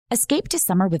Escape to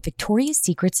summer with Victoria's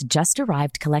Secret's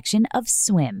just-arrived collection of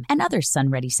swim and other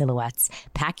sun-ready silhouettes.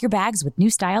 Pack your bags with new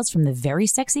styles from the Very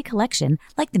Sexy collection,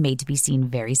 like the made-to-be-seen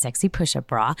Very Sexy push-up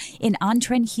bra, in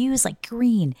on-trend hues like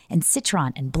green and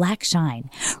citron and black shine.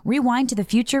 Rewind to the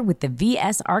future with the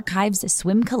VS Archives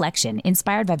swim collection,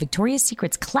 inspired by Victoria's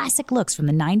Secret's classic looks from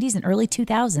the 90s and early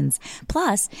 2000s.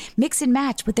 Plus, mix and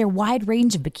match with their wide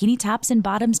range of bikini tops and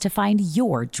bottoms to find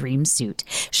your dream suit.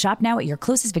 Shop now at your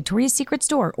closest Victoria's Secret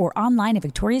store or online at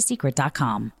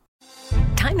victoriassecret.com.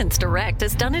 Diamonds Direct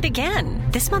has done it again.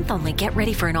 This month only, get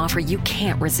ready for an offer you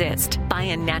can't resist. Buy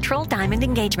a natural diamond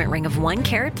engagement ring of 1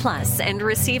 carat plus and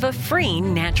receive a free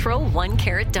natural 1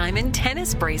 carat diamond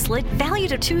tennis bracelet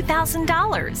valued at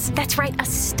 $2,000. That's right, a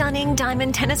stunning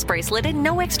diamond tennis bracelet at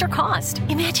no extra cost.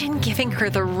 Imagine giving her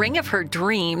the ring of her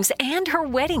dreams and her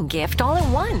wedding gift all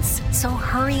at once. So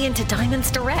hurry into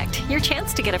Diamonds Direct. Your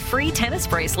chance to get a free tennis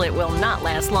bracelet will not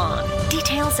last long.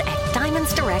 Details at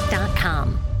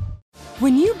diamondsdirect.com.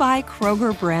 When you buy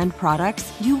Kroger brand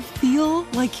products, you feel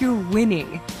like you're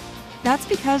winning. That's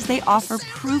because they offer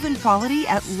proven quality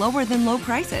at lower than low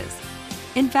prices.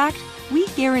 In fact, we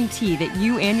guarantee that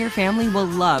you and your family will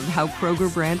love how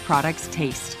Kroger brand products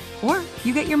taste, or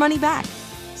you get your money back.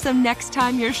 So next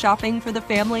time you're shopping for the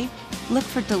family, look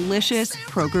for delicious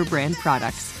Kroger brand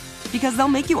products, because they'll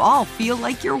make you all feel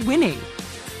like you're winning.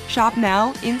 Shop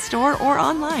now, in-store, or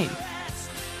online.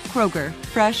 Kroger,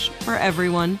 fresh for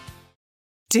everyone.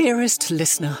 Dearest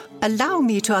listener, allow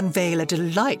me to unveil a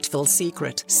delightful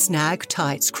secret. Snag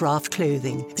Tights craft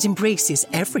clothing that embraces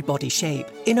every body shape.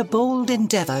 In a bold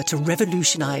endeavour to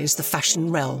revolutionize the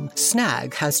fashion realm,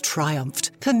 Snag has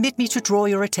triumphed. Permit me to draw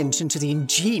your attention to the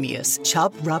ingenious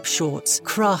Chub Rub shorts,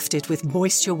 crafted with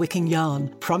moisture-wicking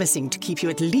yarn, promising to keep you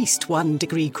at least 1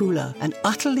 degree cooler and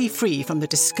utterly free from the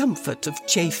discomfort of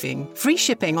chafing. Free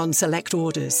shipping on select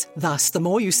orders. Thus, the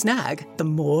more you snag, the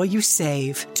more you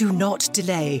save. Do not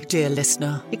delay, dear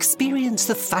listener. Experience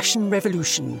the fashion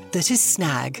revolution that is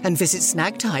Snag and visit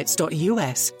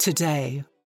snagtights.us today.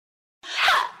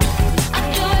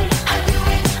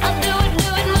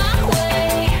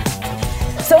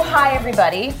 So hi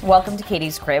everybody, welcome to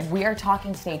Katie's Crib. We are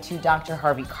talking today to Dr.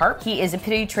 Harvey Karp. He is a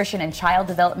pediatrician and child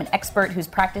development expert who's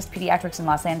practiced pediatrics in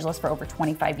Los Angeles for over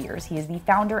 25 years. He is the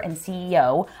founder and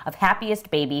CEO of Happiest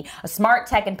Baby, a smart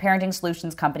tech and parenting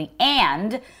solutions company,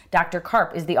 and Dr.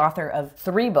 Karp is the author of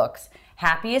 3 books: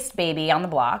 Happiest Baby on the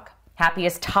Block,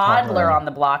 Happiest Toddler on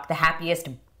the Block, The Happiest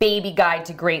Baby Guide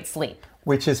to Great Sleep.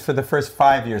 Which is for the first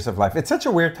 5 years of life. It's such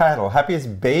a weird title,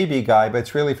 Happiest Baby Guide, but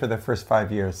it's really for the first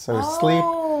 5 years. So sleep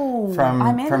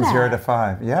from 0 to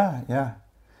 5. Yeah.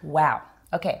 Wow.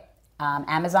 Okay.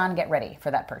 Amazon, get ready for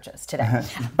that purchase today.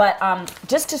 But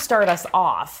just to start us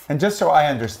off. And just so I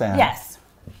understand. Yes.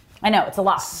 I know, it's a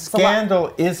lot.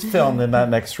 Scandal is filmed in that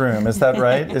next room. Is that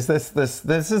right? Is this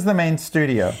is the main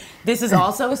studio? This is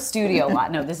also a studio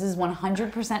lot. No, this is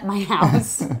 100% my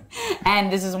house.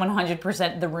 And this is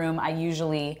 100% the room I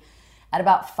usually, at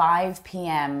about 5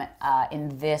 p.m.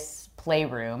 In this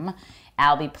playroom,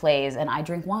 Albie plays and I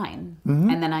drink wine.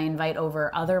 Mm-hmm. And then I invite over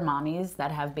other mommies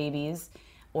that have babies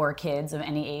or kids of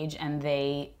any age, and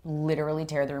they literally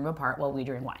tear the room apart while we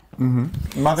drink wine.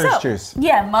 Mm-hmm. Mother's juice.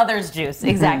 Yeah, mother's juice,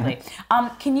 exactly.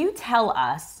 Can you tell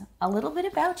us a little bit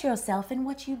about yourself and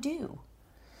what you do?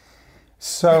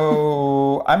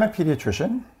 So I'm a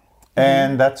pediatrician,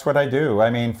 and that's what I do. I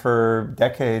mean, for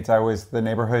decades, I was the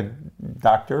neighborhood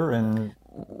doctor, and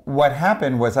what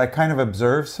happened was I kind of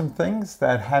observed some things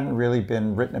that hadn't really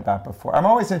been written about before. I'm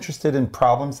always interested in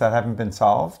problems that haven't been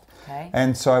solved. Okay.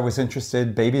 And so I was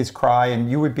interested, babies cry, and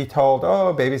you would be told,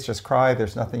 oh, babies just cry,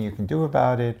 there's nothing you can do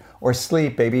about it. Or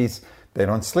sleep, babies, they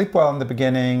don't sleep well in the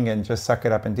beginning, and just suck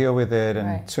it up and deal with it,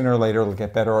 and sooner or later it'll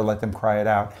get better, or let them cry it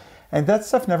out. And that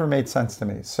stuff never made sense to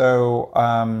me. So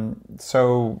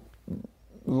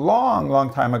long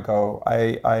time ago,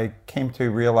 I came to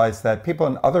realize that people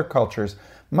in other cultures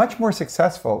much more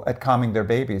successful at calming their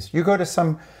babies. You go to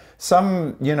some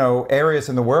areas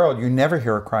in the world, you never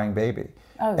hear a crying baby.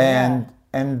 Oh, and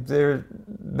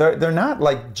they're not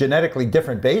like genetically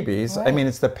different babies. Right. I mean,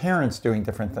 it's the parents doing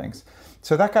different things.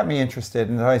 So that got me interested,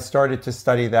 and I started to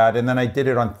study that, and then I did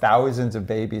it on thousands of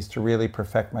babies to really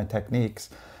perfect my techniques.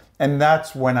 And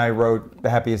that's when I wrote The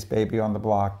Happiest Baby on the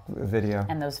Block video.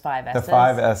 And those 5 S's. The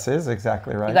 5 S's,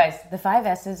 exactly right. You guys, the 5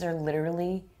 S's are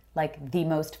literally like the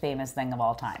most famous thing of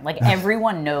all time. Like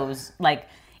everyone knows, like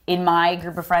in my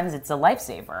group of friends, it's a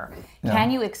lifesaver. Yeah.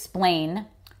 Can you explain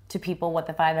to people what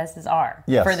the 5 S's are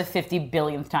for the 50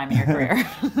 billionth time in your career?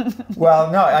 Well,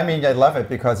 no, I mean, I love it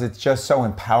because it's just so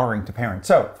empowering to parents.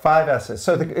 So 5 S's.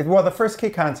 So the first key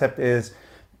concept is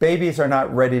babies are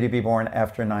not ready to be born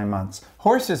after 9 months.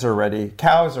 Horses are ready.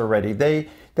 Cows are ready.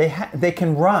 They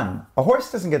can run. A horse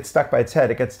doesn't get stuck by its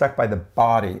head. It gets stuck by the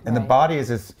body. And the body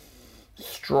is as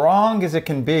strong as it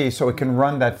can be so it can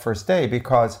run that first day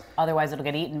because... Otherwise it'll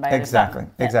get eaten by Exactly.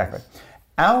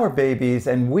 Our babies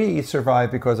and we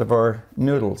survive because of our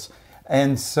noodles.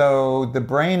 And so the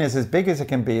brain is as big as it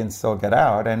can be and still get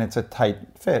out, and it's a tight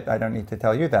fit. I don't need to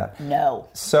tell you that. No.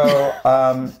 So,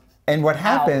 and what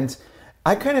happens,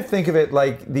 I kind of think of it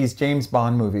like these James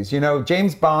Bond movies. You know,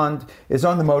 James Bond is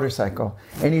on the motorcycle,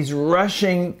 and he's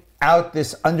rushing out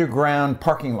this underground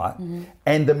parking lot,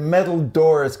 and the metal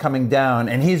door is coming down,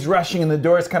 and he's rushing, and the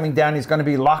door is coming down. He's going to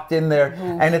be locked in there,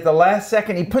 and at the last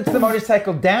second, he puts the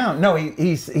motorcycle down. No,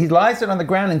 he lies it on the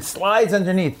ground and slides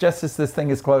underneath just as this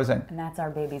thing is closing. And that's our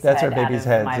baby's That's head. our baby's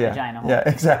out of head. my vagina hole. Yeah,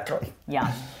 exactly.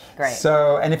 Yeah, great.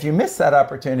 So, and if you miss that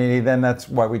opportunity, then that's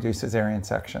why we do cesarean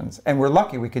sections, and we're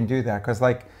lucky we can do that because,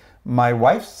 like, my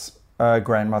wife's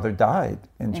grandmother died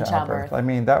in childbirth. I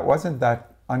mean, that wasn't that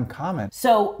uncommon.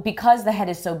 So because the head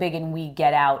is so big and we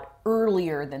get out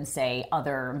earlier than, say,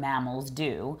 other mammals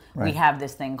do, we have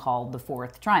this thing called the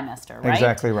fourth trimester, right?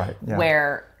 Exactly right. Yeah.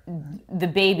 Where the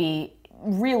baby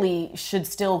really should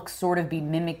still sort of be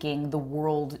mimicking the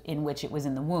world in which it was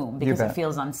in the womb because it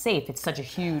feels unsafe. It's such a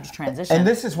huge transition. And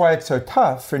this is why it's so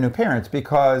tough for new parents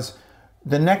because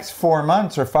the next 4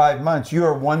 months or 5 months, you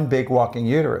are one big walking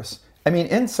uterus. I mean,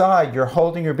 inside, you're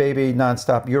holding your baby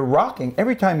nonstop. You're rocking.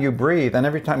 Every time you breathe and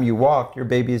every time you walk, your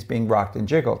baby is being rocked and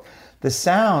jiggled. The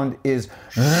sound is...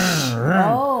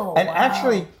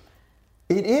 Actually,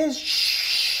 it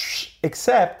is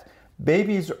except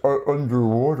babies are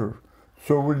underwater.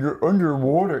 So when you're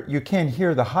underwater, you can't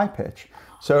hear the high pitch.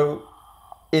 So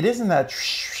it isn't that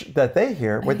they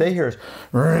hear. What they hear is...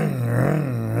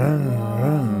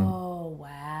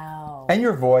 And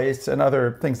your voice and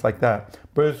other things like that.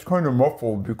 But it's kind of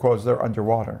muffled because they're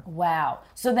underwater. Wow.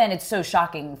 So then it's so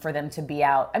shocking for them to be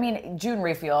out. I mean, June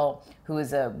Raphael, who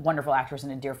is a wonderful actress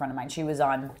and a dear friend of mine, she was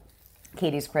on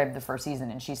Katie's Crib the first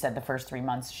season, and she said the first 3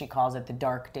 months, she calls it the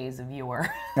dark days of yore.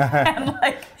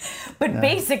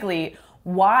 Basically,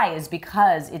 why is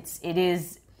because it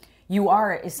is... You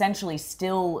are essentially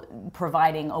still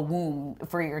providing a womb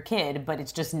for your kid, but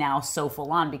it's just now so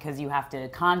full on because you have to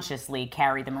consciously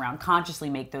carry them around, consciously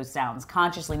make those sounds,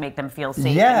 consciously make them feel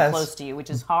safe and close to you, which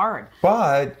is hard.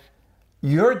 But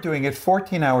you're doing it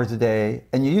 14 hours a day,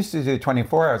 and you used to do it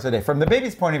 24 hours a day. From the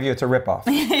baby's point of view, it's a ripoff,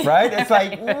 right? It's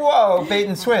like, whoa, bait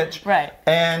and switch. Right.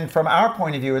 And from our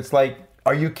point of view, it's like,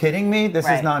 are you kidding me? This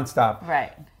is nonstop.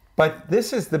 Right. But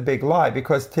this is the big lie,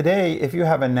 because today, if you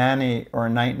have a nanny or a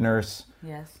night nurse,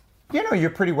 you know,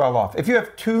 you're pretty well off. If you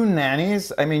have 2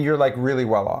 nannies, I mean, you're like really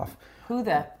well off. Who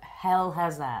the hell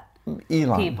has that?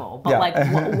 Elon. People. But like,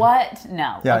 what?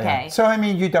 No. Okay. Yeah. So, I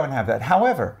mean, you don't have that.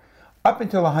 However, up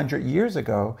until 100 years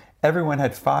ago, everyone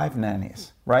had 5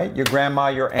 nannies, right? Your grandma,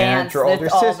 your aunt, your older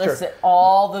sister.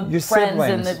 All the your friends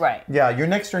siblings. in the... Right. Yeah, your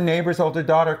next door neighbor's older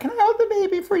daughter. Can I hold the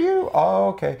baby for you? Oh,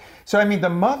 okay. So, I mean, the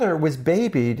mother was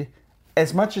babied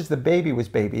as much as the baby was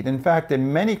babied. In fact,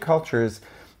 in many cultures,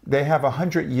 they have a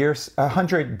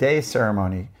 100-day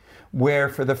ceremony where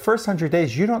for the first 100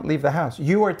 days, you don't leave the house.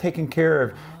 You are taken care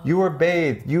of. You are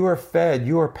bathed. You are fed.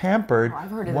 You are pampered. Oh,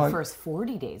 I've heard of the first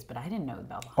 40 days, but I didn't know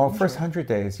about the 100. Oh, first 100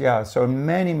 days, yeah. So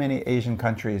many, many Asian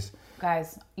countries.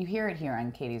 Guys, you hear it here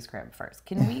on Katie's Crib first.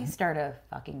 Can we start a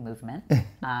fucking movement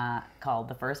called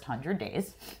the first 100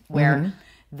 days where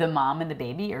the mom and the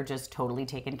baby are just totally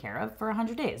taken care of for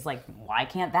 100 days? Like, why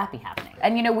can't that be happening?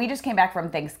 And, you know, we just came back from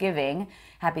Thanksgiving.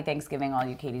 Happy Thanksgiving, all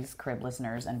you Katie's Crib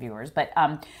listeners and viewers. But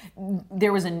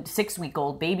there was a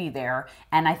 6-week-old baby there,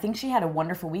 and I think she had a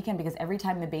wonderful weekend because every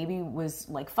time the baby was,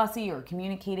 like, fussy or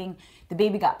communicating, the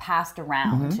baby got passed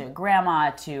around to grandma,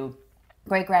 to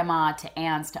great-grandma, to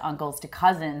aunts, to uncles, to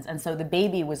cousins. And so the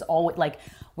baby was always, like,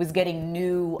 was getting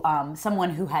new, someone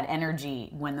who had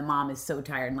energy when the mom is so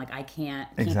tired and like, I can't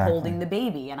keep holding the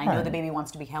baby. And I know the baby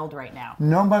wants to be held right now.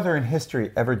 No mother in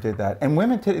history ever did that. And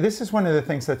women today, this is one of the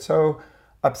things that's so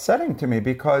upsetting to me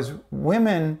because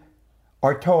women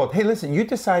are told, hey, listen, you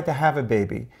decide to have a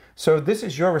baby. So this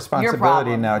is your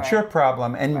responsibility now. It's your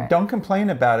problem. And don't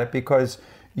complain about it because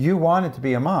you wanted to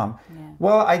be a mom. Yeah.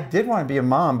 Well, I did want to be a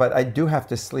mom, but I do have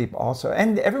to sleep also.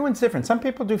 And everyone's different. Some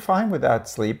people do fine without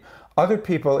sleep. Other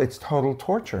people, it's total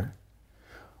torture.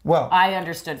 Well, I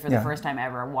understood for the first time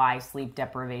ever why sleep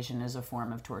deprivation is a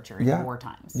form of torture in war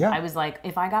times. I was like,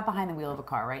 if I got behind the wheel of a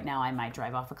car right now, I might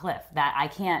drive off a cliff. That I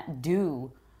can't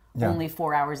do only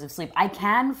 4 hours of sleep. I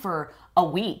can for a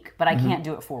week, but I can't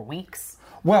do it for weeks.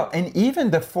 Well, and even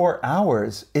the 4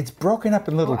 hours, it's broken up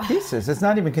in little pieces. It's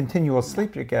not even continual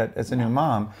sleep you get as a new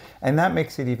mom, and that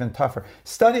makes it even tougher.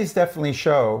 Studies definitely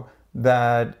show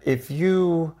that if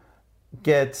you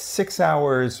get 6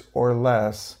 hours or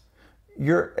less,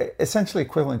 you're essentially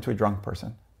equivalent to a drunk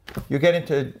person. You get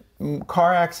into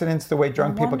car accidents the way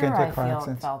drunk people get into car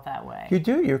accidents. I felt that way. You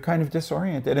do. You're kind of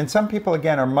disoriented. And some people,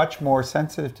 again, are much more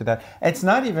sensitive to that. It's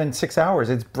not even 6 hours.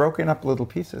 It's broken up little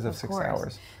pieces of 6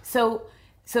 hours. So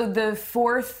the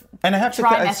fourth and I have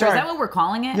trimester, is that what we're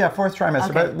calling it? Yeah, fourth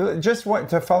trimester. Okay. But just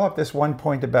to follow up this one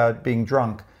point about being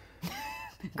drunk.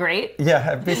 Great.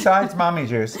 Yeah, besides mommy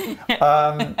juice.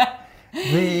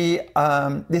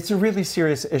 It's a really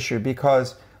serious issue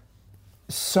because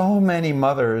so many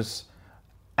mothers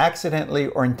accidentally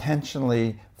or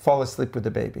intentionally fall asleep with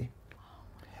the baby.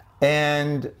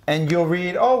 And you'll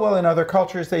read, oh, well, in other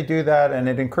cultures they do that and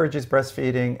it encourages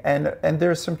breastfeeding. And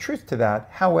there's some truth to that.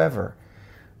 However,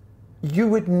 you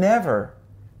would never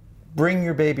bring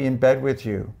your baby in bed with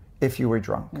you if you were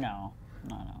drunk. No.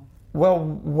 Well,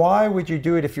 why would you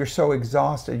do it if you're so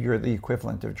exhausted you're the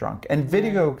equivalent of drunk? And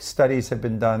video studies have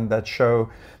been done that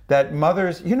show that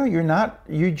mothers,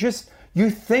 you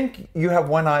think you have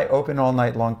one eye open all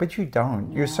night long, but you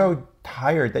don't. Yeah. You're so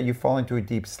tired that you fall into a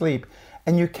deep sleep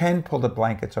and you can pull the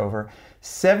blankets over.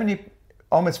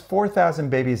 Almost 4,000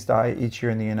 babies die each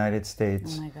year in the United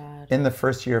States in the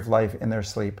first year of life in their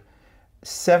sleep.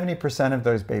 70% of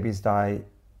those babies die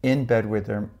in bed with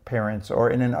their parents or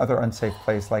in another unsafe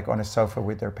place, like on a sofa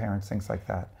with their parents, things like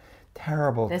that.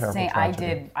 Terrible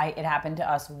tragedy. It happened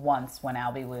to us once when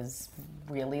Albie was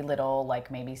really little,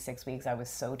 like maybe 6 weeks. I was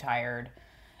so tired.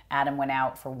 Adam went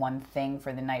out for one thing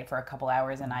for the night for a couple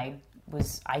hours, and I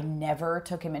never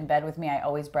took him in bed with me. I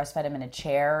always breastfed him in a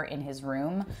chair in his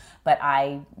room, but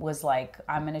I was like,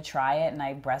 I'm going to try it, and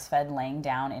I breastfed laying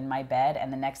down in my bed,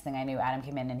 and the next thing I knew, Adam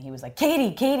came in, and he was like,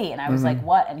 Katie, and I was like,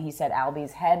 what? And he said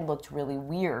Albie's head looked really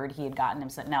weird. He had gotten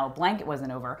himself, now a blanket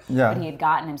wasn't over, but he had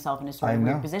gotten himself in a sort of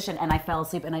weird position, and I fell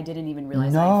asleep, and I didn't even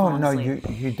realize I had fallen asleep.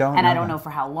 You don't and I don't know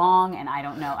for how long, and I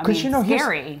don't know. I mean, it's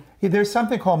scary. There's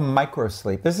something called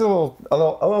microsleep. This is a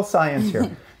little science here.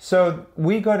 So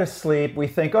we go to sleep, we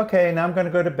think, okay, now I'm going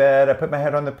to go to bed, I put my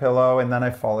head on the pillow, and then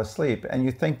I fall asleep. And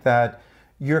you think that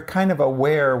you're kind of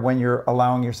aware when you're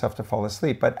allowing yourself to fall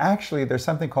asleep. But actually, there's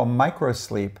something called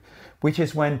microsleep, which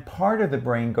is when part of the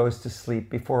brain goes to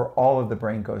sleep before all of the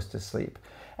brain goes to sleep.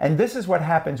 And this is what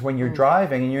happens when you're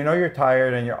driving, and you know you're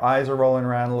tired, and your eyes are rolling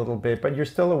around a little bit, but you're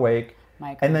still awake,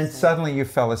 and then suddenly you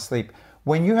fell asleep.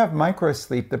 When you have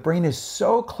microsleep, the brain is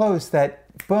so close that,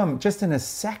 boom, just in a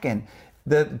second,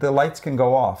 the lights can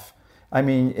go off,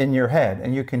 in your head,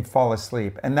 and you can fall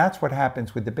asleep. And that's what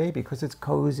happens with the baby, because it's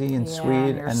cozy and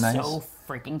sweet and nice. You're so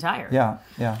freaking tired. Yeah.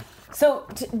 So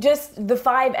just the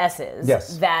 5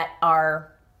 S's that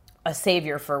are a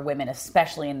savior for women,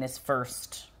 especially in this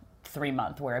first 3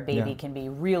 month where a baby can be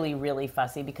really, really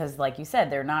fussy because, like you said,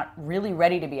 they're not really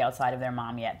ready to be outside of their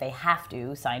mom yet. They have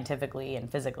to, scientifically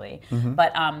and physically.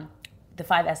 But the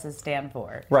 5 S's stand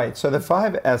for? Right. So the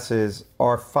 5 S's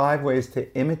are 5 ways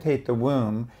to imitate the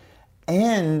womb.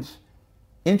 And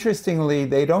interestingly,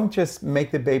 they don't just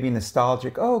make the baby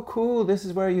nostalgic. Oh, cool, this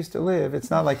is where I used to live. It's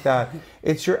not like that.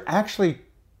 It's you're actually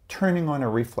turning on a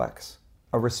reflex,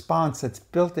 a response that's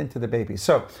built into the baby.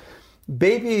 So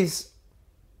babies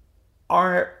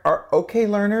are okay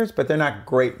learners, but they're not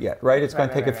great yet, right? It's going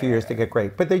to take a few years to get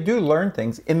great. But they do learn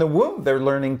things. In the womb, they're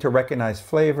learning to recognize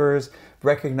flavors,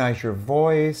 recognize your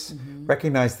voice,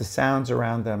 recognize the sounds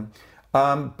around them.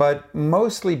 But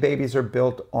mostly babies are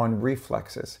built on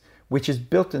reflexes, which is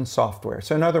built in software.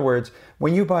 So in other words,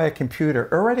 when you buy a computer,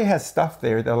 it already has stuff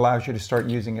there that allows you to start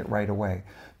using it right away.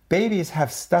 Babies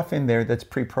have stuff in there that's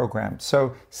pre-programmed.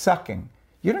 So sucking.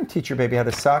 You don't teach your baby how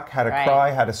to suck, how to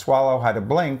cry, how to swallow, how to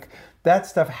blink. That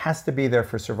stuff has to be there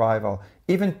for survival.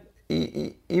 Even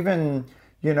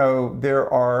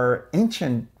there are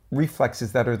ancient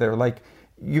reflexes that are there. Like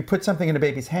you put something in a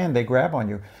baby's hand, they grab on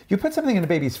you. You put something in a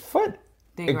baby's foot,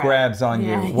 it grabs on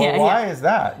you. Well, why is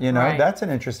that? That's an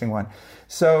interesting one.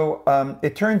 So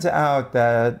it turns out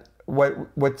that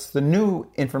what's the new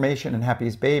information in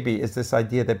Happy's Baby is this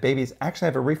idea that babies actually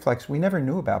have a reflex we never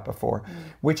knew about before,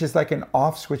 which is like an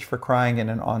off switch for crying and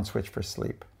an on switch for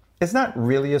sleep. It's not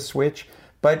really a switch,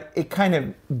 but it kind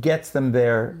of gets them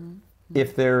there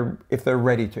if they're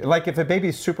ready to. Like if a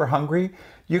baby's super hungry,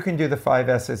 you can do the 5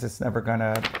 S's. It's never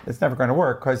gonna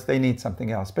work because they need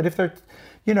something else. But if they're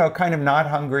kind of not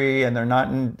hungry and they're not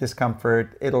in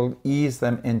discomfort, it'll ease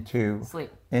them into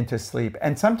sleep.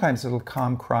 And sometimes it'll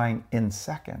calm crying in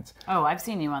seconds. Oh, I've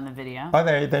seen you on the video. Oh,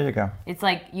 there you go. It's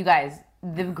like, you guys,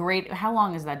 how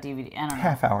long is that DVD? I don't know.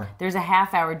 Half hour. There's a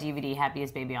half-hour DVD,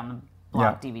 Happiest Baby on the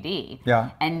Block DVD. Yeah.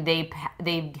 And they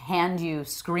hand you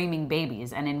screaming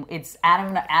babies, and it's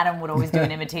Adam would always do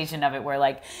an imitation of it where,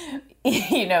 like,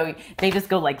 they just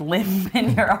go like limp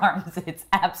in your arms. It's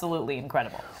absolutely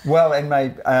incredible. Well, and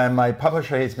my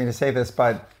publisher hates me to say this,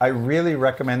 but I really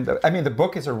recommend. The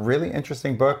book is a really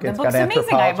interesting book. The book's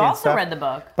amazing. I've also read the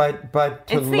book. But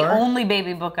it's the only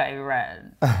baby book I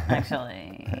read,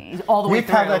 actually, all the way through.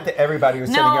 We tell that to everybody who's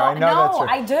sitting here. I know that's true.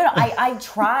 I did. I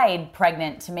tried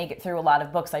pregnant to make it through a lot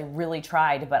of books. I really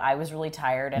tried, but I was really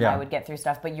tired, and I would get through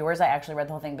stuff. But yours, I actually read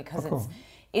the whole thing because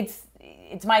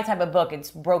it's my type of book. It's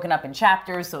broken up in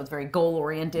chapters, so it's very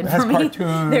goal-oriented for me.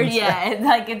 Cartoons.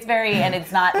 It's very, and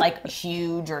it's not like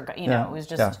huge or, it was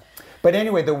just... Yeah. But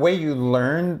anyway, the way you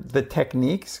learn the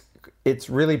techniques, it's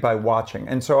really by watching.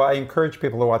 And so I encourage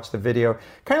people to watch the video.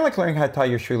 Kind of like learning how to tie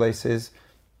your shoelaces.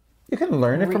 You can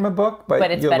learn it from a book,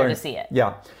 but it's better to see it.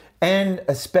 Yeah. And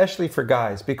especially for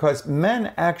guys, because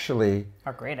men actually...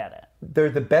 are great at it. They're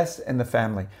the best in the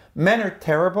family. Men are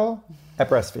terrible at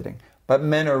breastfeeding. But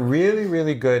men are really,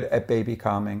 really good at baby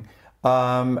calming.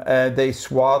 They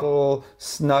swaddle,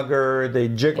 snugger, they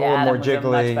jiggle more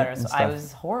jiggly. Much better. I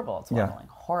was horrible at swaddling.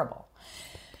 Horrible.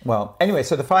 Well, anyway,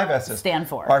 so the 5 S's stand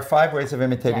for are 5 ways of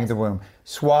imitating the womb.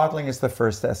 Swaddling is the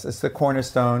first S. It's the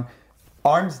cornerstone.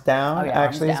 Arms down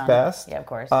is best. Yeah, of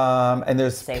course. And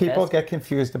there's people get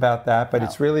confused about that, but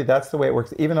it's really, that's the way it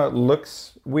works. Even though it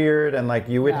looks weird and like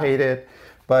you would hate it,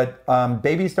 but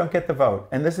babies don't get the vote.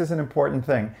 And this is an important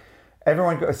thing.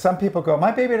 Some people go, my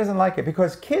baby doesn't like it,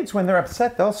 because kids, when they're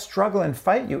upset, they'll struggle and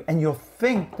fight you, and you'll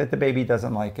think that the baby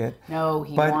doesn't like it. No,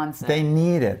 he wants it. They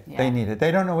need it. Yeah. They need it. They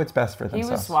don't know what's best for themselves.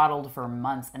 He was swaddled for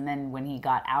months, and then when he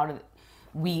got out of it,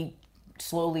 we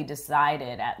slowly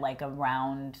decided at like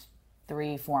around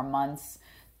 3-4 months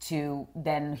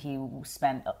then he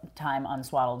spent time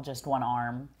unswaddled, just one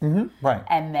arm. Mm-hmm. Right.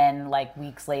 And then like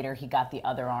weeks later he got the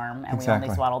other arm, and we only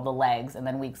swaddled the legs, and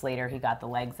then weeks later he got the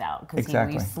legs out, because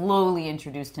we slowly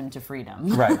introduced him to freedom.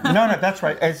 Right. No, that's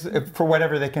right. For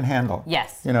whatever they can handle.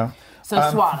 Yes.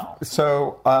 So swaddle.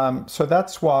 So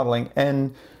that's swaddling,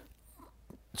 and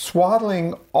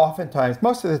swaddling oftentimes,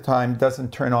 most of the time,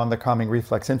 doesn't turn on the calming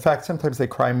reflex. In fact, sometimes they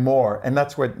cry more, and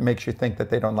that's what makes you think that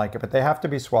they don't like it. But they have to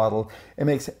be swaddled. It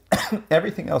makes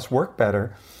everything else work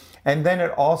better. And then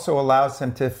it also allows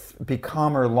them to be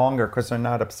calmer longer, because they're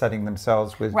not upsetting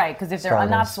themselves with Right, because if they're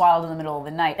not swaddled in the middle of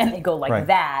the night and they go like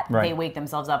that, they wake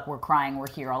themselves up, we're crying, we're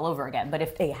here all over again. But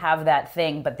if they have that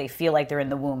thing, but they feel like they're in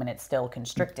the womb and it's still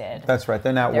constricted. That's right.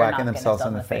 They're not whacking themselves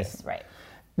in the face. Right.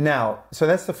 Now, so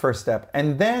that's the first step.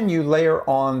 And then you layer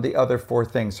on the other 4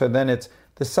 things. So then it's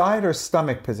the side or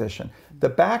stomach position. The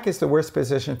back is the worst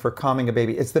position for calming a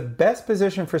baby. It's the best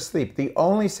position for sleep, the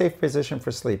only safe position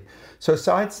for sleep. So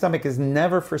side stomach is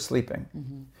never for sleeping.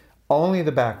 Mm-hmm. Only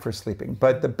the back for sleeping.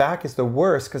 But the back is the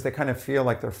worst because they kind of feel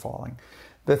like they're falling.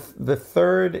 The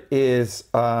third is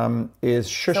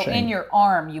shushing. So in your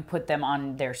arm, you put them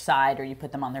on their side, or you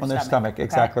put them on their stomach. On their stomach,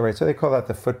 exactly right. So they call that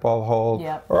the football hold,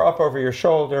 or up over your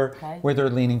shoulder, where they're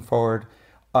leaning forward.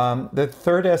 The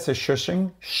third S is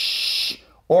shushing, shh,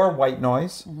 or white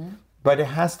noise, but it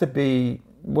has to be.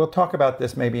 We'll talk about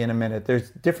this maybe in a minute.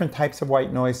 There's different types of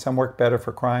white noise. Some work better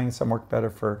for crying. Some work better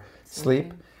for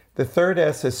sleep. The third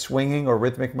S is swinging or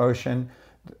rhythmic motion,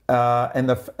 and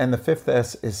the fifth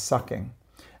S is sucking.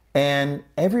 And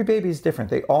every baby is different.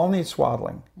 They all need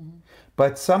swaddling. Mm-hmm.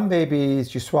 But some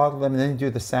babies, you swaddle them and then you do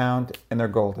the sound and they're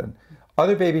golden.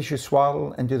 Other babies, you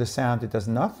swaddle and do the sound. It does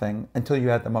nothing until you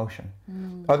add the motion.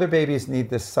 Mm. Other babies need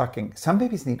this sucking. Some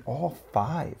babies need all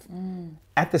 5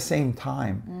 at the same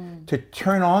time to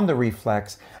turn on the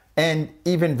reflex, and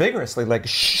even vigorously, like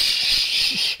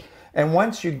shh. And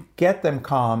once you get them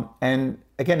calm, and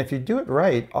again, if you do it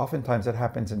right, oftentimes it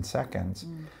happens in seconds.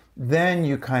 Then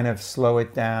you kind of slow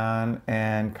it down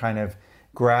and kind of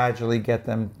gradually get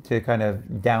them to kind of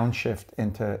downshift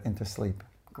into sleep.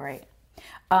 Great.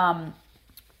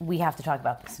 We have to talk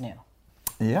about the snoo.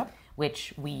 Yep.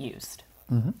 Which we used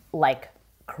like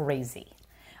crazy.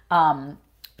 And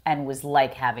was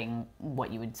like having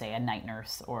what you would say a night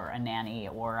nurse or a nanny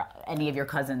or any of your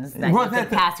cousins that you could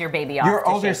pass your baby off your to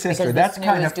older shift, sister. because That's the snoo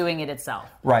kind is of doing it itself.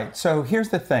 Right. So here's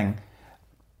the thing.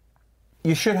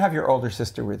 You should have your older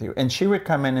sister with you. And she would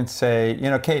come in and say,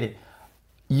 Katie,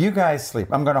 you guys sleep.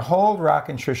 I'm going to hold, rock,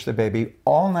 and shush the baby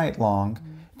all night long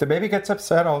the baby gets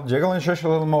upset, I'll jiggle and shush a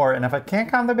little more. And if I can't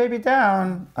calm the baby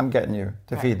down, I'm getting you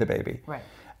to feed the baby. Right.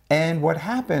 And what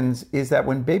happens is that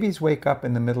when babies wake up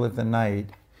in the middle of the night,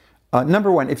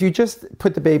 number one, if you just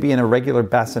put the baby in a regular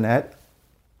bassinet,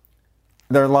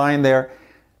 they're lying there,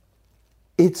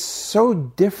 it's so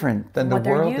different than What the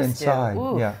they're world used to. inside.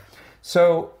 Oof. Yeah.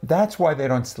 So that's why they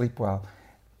don't sleep well.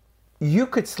 You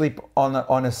could sleep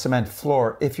on a cement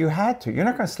floor if you had to. You're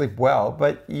not going to sleep well,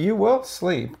 but you will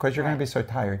sleep because you're going to be so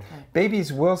tired.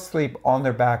 Babies will sleep on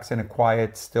their backs in a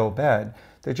quiet, still bed.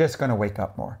 They're just going to wake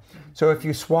up more. So if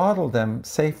you swaddle them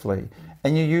safely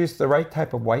and you use the right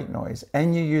type of white noise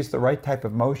and you use the right type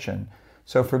of motion.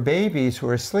 So for babies who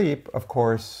are asleep, of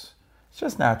course, it's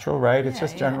just natural, right? It's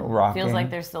just general rocking. Feels like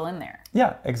they're still in there.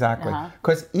 Yeah, exactly.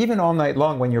 Because even all night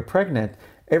long when you're pregnant,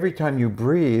 every time you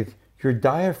breathe, your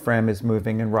diaphragm is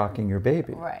moving and rocking your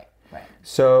baby. Right.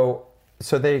 So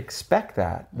they expect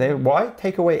that. Why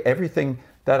take away everything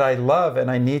that I love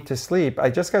and I need to sleep? I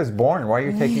just was born. Why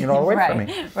are you taking it all away from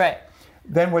me? Right.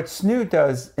 Then what Snoo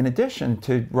does, in addition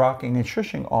to rocking and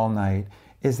shushing all night,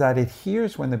 is that it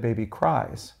hears when the baby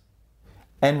cries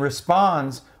and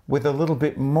responds with a little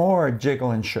bit more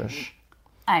jiggle and shush.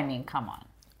 I mean, come on.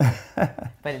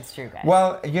 But it's true, guys.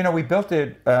 Well, we built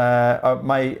it,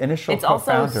 my initial it's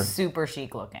co-founder. also super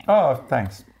chic looking. Oh,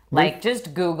 thanks. Like,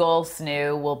 just Google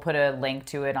Snoo. We'll put a link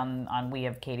to it on we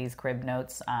have Katie's Crib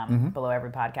notes below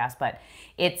every podcast. But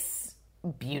it's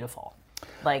beautiful.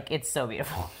 Like, it's so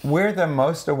beautiful. We're the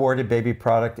most awarded baby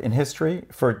product in history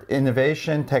for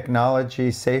innovation, technology,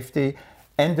 safety,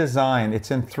 and design. It's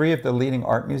in 3 of the leading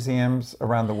art museums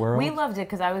around the world. We loved it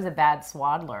because I was a bad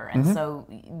swaddler. And so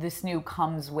the Snoo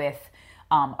comes with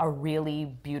a really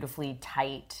beautifully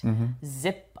tight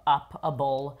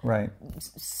zip-up-able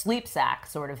sleep sack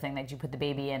sort of thing that you put the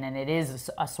baby in. And it is it's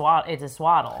a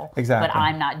swaddle. Exactly. But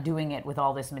I'm not doing it with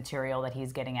all this material that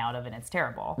he's getting out of, and it's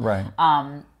terrible. Right.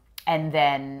 And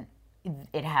then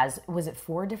it has, was it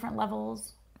 4 different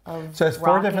levels? So it's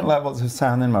 4 different levels of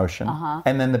sound and motion,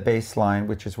 and then the baseline,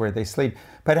 which is where they sleep.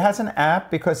 But it has an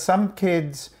app because some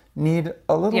kids need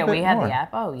a little bit more. Yeah, we had the app.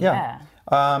 Oh, yeah.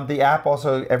 The app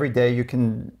also, every day you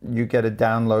get a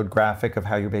download graphic of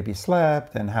how your baby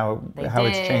slept and how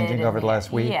it's changing over the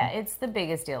last week. Yeah, it's the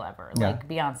biggest deal ever. Like,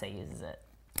 Beyonce uses it.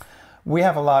 We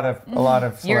have a lot of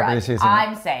celebrities using it.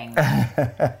 I'm saying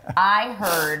that. I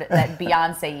heard that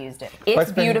Beyonce used it.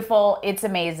 It's beautiful. It's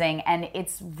amazing. And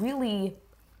it's really,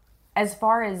 as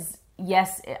far as,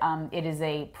 yes, it is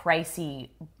a pricey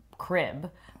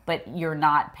crib, but you're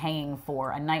not paying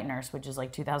for a night nurse, which is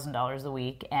like $2,000 a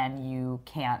week, and you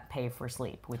can't pay for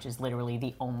sleep, which is literally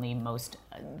the only most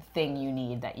thing you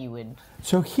need that you would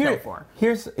go for.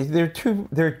 There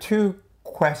are two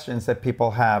questions that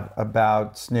people have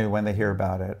about Snoo when they hear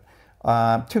about it.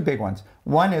 2 big ones.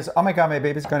 One is, oh my God, my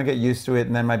baby's going to get used to it,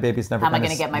 and then my baby's never going to... How am I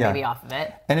going to get my baby off of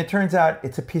it? And it turns out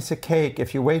it's a piece of cake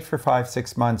if you wait for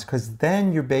 5-6 months, because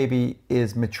then your baby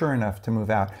is mature enough to move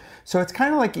out. So it's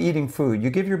kind of like eating food. You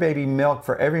give your baby milk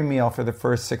for every meal for the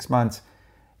first 6 months.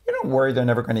 You don't worry they're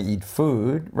never going to eat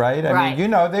food, right? I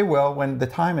mean, they will when the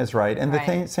time is right. And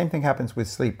the same thing happens with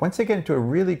sleep. Once they get into a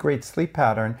really great sleep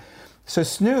pattern, so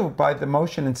Snoo, by the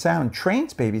motion and sound,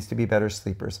 trains babies to be better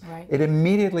sleepers. Right. It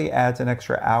immediately adds an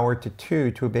extra hour to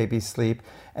 2 to a baby's sleep.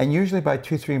 And usually by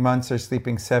 2-3 months, they're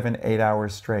sleeping 7-8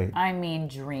 hours straight. I mean,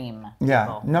 dream.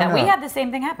 Yeah. We had the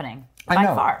same thing happening by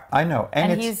far. I know.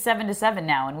 And he's 7 to 7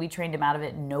 now, and we trained him out of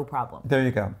it, no problem. There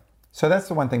you go. So that's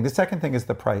the one thing. The second thing is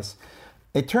the price.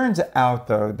 It turns out,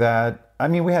 though, that,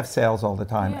 we have sales all the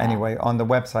time anyway on the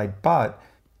website, but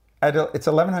it's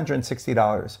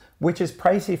 $1,160, which is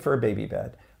pricey for a baby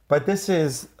bed. But this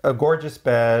is a gorgeous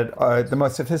bed, the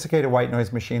most sophisticated white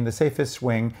noise machine, the safest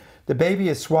swing. The baby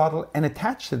is swaddled and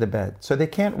attached to the bed, so they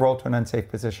can't roll to an unsafe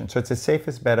position. So it's the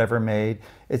safest bed ever made.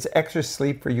 It's extra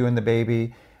sleep for you and the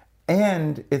baby.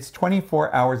 And it's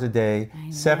 24 hours a day,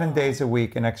 7 days a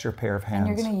week, an extra pair of hands.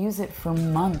 And you're going to use it for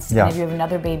months. Yeah. And if you have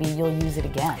another baby, you'll use it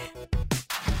again.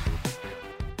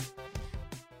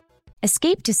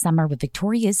 Escape to summer with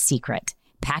Victoria's Secret.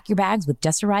 Pack your bags with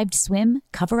just-arrived swim,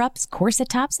 cover-ups, corset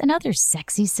tops, and other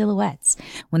sexy silhouettes.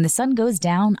 When the sun goes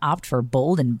down, opt for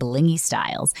bold and blingy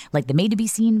styles, like the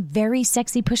made-to-be-seen Very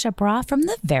Sexy Push-Up Bra from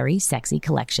the Very Sexy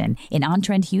Collection, in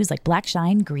on-trend hues like black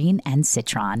shine, green, and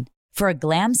citron. For a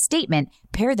glam statement,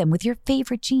 pair them with your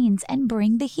favorite jeans and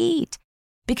bring the heat.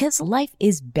 Because life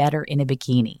is better in a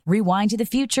bikini. Rewind to the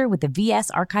future with the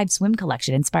VS Archive Swim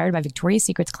Collection inspired by Victoria's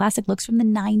Secret's classic looks from the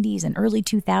 90s and early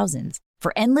 2000s.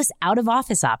 For endless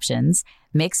out-of-office options,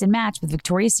 mix and match with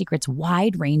Victoria's Secret's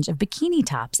wide range of bikini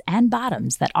tops and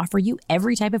bottoms that offer you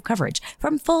every type of coverage,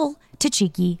 from full to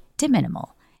cheeky to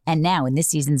minimal. And now in this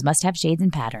season's must-have shades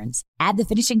and patterns, add the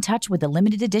finishing touch with the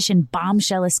limited edition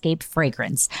Bombshell Escape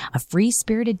fragrance, a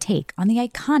free-spirited take on the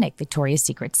iconic Victoria's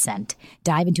Secret scent.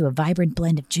 Dive into a vibrant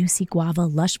blend of juicy guava,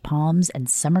 lush palms, and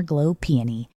summer glow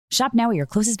peony. Shop now at your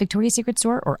closest Victoria's Secret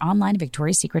store or online at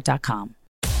victoriassecret.com.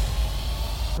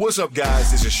 What's up,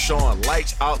 guys? This is Sean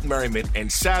Lights Out Merriman,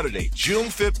 and Saturday, June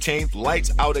 15th,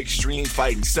 Lights Out Extreme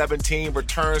Fighting 17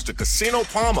 returns to Casino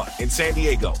Palma in San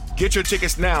Diego. Get your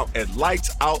tickets now at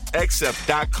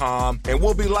lightsoutxf.com, and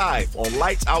we'll be live on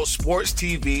Lights Out Sports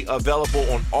TV, available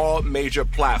on all major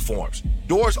platforms.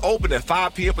 Doors open at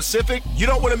 5 p.m. Pacific. You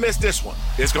don't want to miss this one.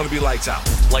 It's going to be lights out.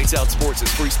 Lights Out Sports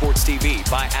is free sports TV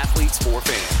by athletes for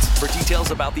fans. For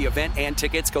details about the event and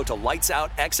tickets, go to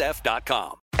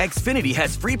lightsoutxf.com. Xfinity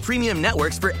has free premium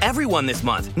networks for everyone this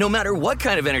month, no matter what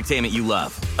kind of entertainment you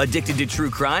love. Addicted to true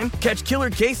crime? Catch killer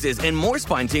cases and more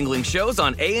spine-tingling shows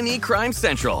on A&E Crime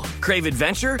Central. Crave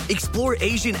adventure? Explore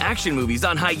Asian action movies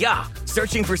on Hi-YAH.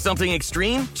 Searching for something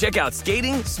extreme? Check out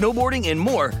skating, snowboarding, and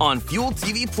more on Fuel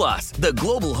TV Plus, the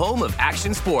global home of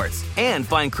action sports. And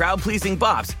find crowd-pleasing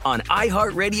bops on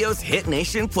iHeartRadio's Hit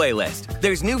Nation playlist.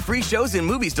 There's new free shows and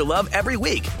movies to love every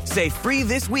week. Say free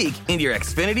this week in your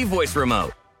Xfinity voice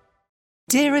remote.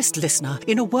 Dearest listener,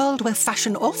 in a world where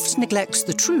fashion oft neglects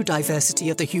the true diversity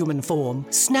of the human form,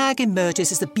 Snag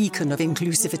emerges as a beacon of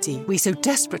inclusivity we so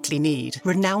desperately need.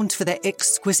 Renowned for their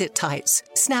exquisite tights,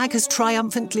 Snag has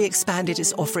triumphantly expanded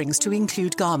its offerings to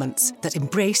include garments that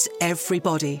embrace every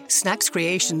body. Snag's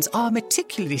creations are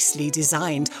meticulously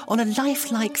designed on a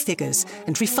lifelike figures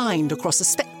and refined across a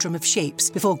spectrum of shapes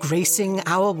before gracing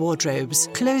our wardrobes.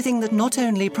 Clothing that not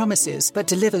only promises but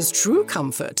delivers true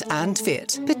comfort and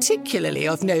fit, particularly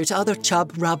of note are the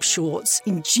Chubb Rub shorts,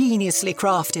 ingeniously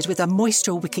crafted with a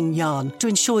moisture-wicking yarn to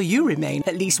ensure you remain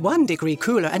at least 1 degree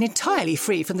cooler and entirely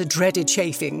free from the dreaded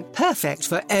chafing. Perfect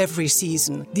for every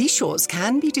season. These shorts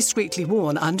can be discreetly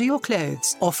worn under your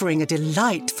clothes, offering a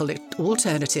delightful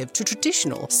alternative to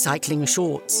traditional cycling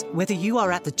shorts. Whether you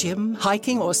are at the gym,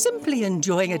 hiking, or simply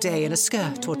enjoying a day in a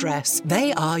skirt or dress,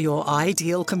 they are your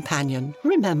ideal companion.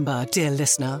 Remember, dear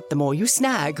listener, the more you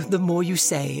snag, the more you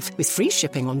save, with free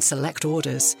shipping on select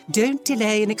orders. Don't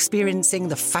delay in experiencing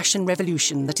the fashion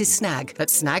revolution that is Snag at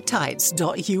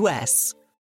snagtights.us.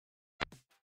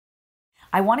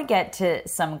 I want to get to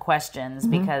some questions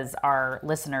because our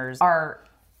listeners are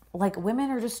like,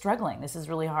 women are just struggling. This is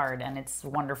really hard, and it's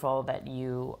wonderful that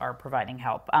you are providing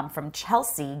help. From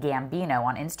Chelsea Gambino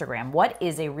on Instagram, what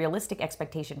is a realistic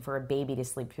expectation for a baby to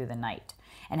sleep through the night?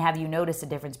 And have you noticed a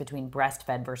difference between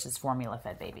breastfed versus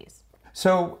formula-fed babies?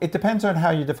 So it depends on how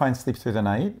you define sleep through the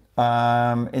night.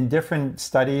 In different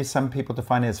studies, some people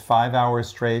define it as 5 hours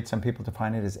straight, some people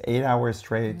define it as 8 hours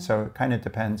straight, so it kind of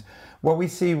depends. What we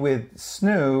see with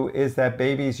SNOO is that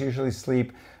babies usually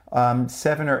sleep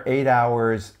 7 or 8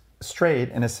 hours straight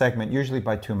in a segment, usually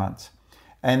by 2 months.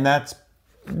 And that's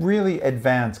really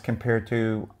advanced compared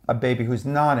to a baby who's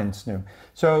not in SNOO.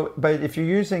 So, but if you're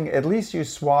using, at least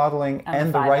use swaddling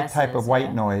and the right type of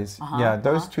white noise,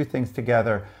 those two things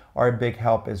together are a big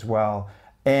help as well.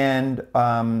 And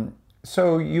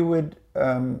so you would,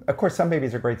 of course, some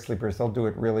babies are great sleepers. They'll do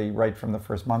it really right from the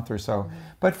first month or so.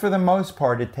 But for the most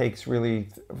part, it takes really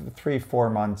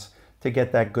 3-4 months to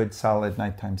get that good, solid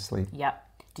nighttime sleep. Yep.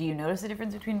 Do you notice a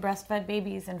difference between breastfed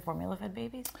babies and formula-fed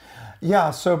babies?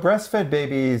 Yeah, so breastfed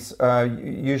babies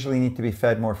usually need to be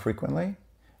fed more frequently.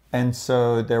 And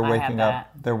so they're waking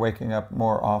up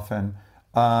more often.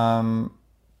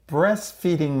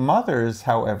 Breastfeeding mothers,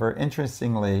 however,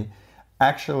 interestingly,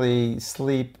 actually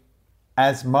sleep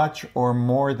as much or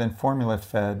more than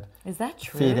formula-fed. Is that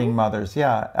true? Feeding mothers.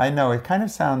 Yeah, I know. It kind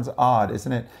of sounds odd,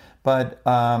 isn't it? But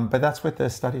that's what the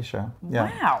studies show. Yeah.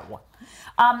 Wow.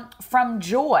 From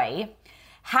Joy,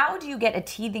 how do you get a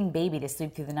teething baby to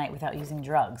sleep through the night without using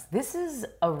drugs? This is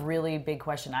a really big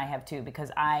question I have too,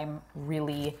 because I'm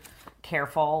really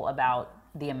careful about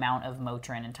the amount of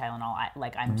Motrin and Tylenol. I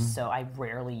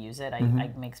rarely use it.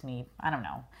 It makes me, I don't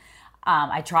know.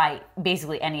 I try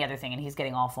basically any other thing, and he's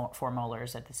getting all four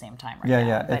molars at the same time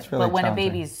now. It's really But when challenging. a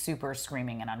baby's super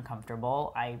screaming and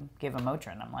uncomfortable, I give him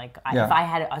Motrin. I'm like, if I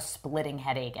had a splitting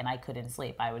headache and I couldn't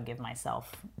sleep, I would give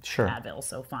myself Advil,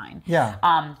 so fine.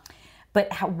 Yeah.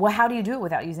 But how do you do it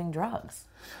without using drugs?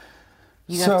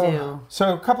 So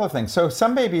a couple of things. So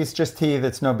some babies just teeth,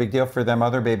 it's no big deal for them.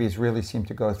 Other babies really seem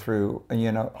to go through,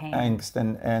 pain. Angst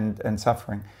and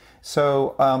suffering.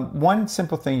 So one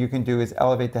simple thing you can do is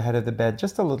elevate the head of the bed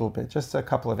just a little bit, just a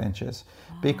couple of inches.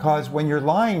 Because when you're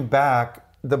lying back,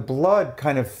 the blood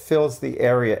kind of fills the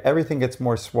area. Everything gets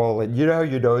more swollen. You know how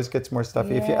your nose gets more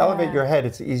stuffy. If you elevate your head,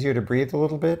 it's easier to breathe a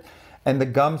little bit. and the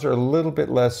gums are a little bit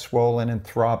less swollen and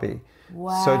throbby.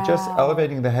 Wow. So just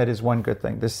elevating the head is one good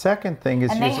thing. The second thing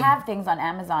is and they have things on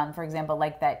Amazon, for example,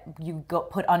 like that you go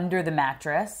put under the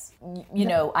mattress. You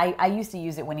know, I used to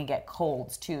use it when you get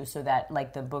colds too, so that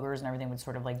like the boogers and everything would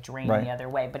sort of like drain the other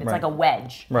way. But it's like a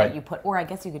wedge that you put, or I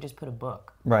guess you could just put a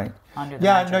book under the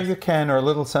mattress. No, you can, or a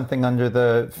little something under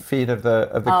the feet of the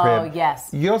crib. Oh, yes.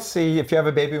 You'll see if you have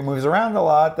a baby who moves around a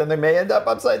lot, then they may end up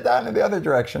upside down in the other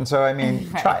direction. So I mean,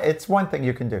 try. It's one thing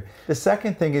you can do. The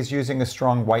second thing is using a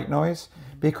strong white noise.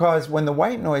 Because when the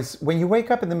white noise, when you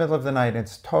wake up in the middle of the night,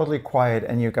 it's totally quiet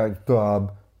and you go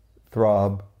throb,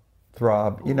 throb,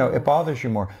 throb, you know, it bothers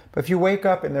you more. But if you wake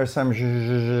up and there's some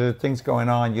things going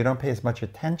on, you don't pay as much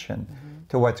attention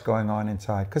to what's going on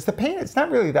inside. Because the pain, it's not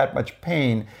really that much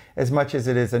pain as much as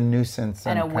it is a nuisance.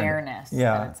 And awareness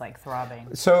that it's like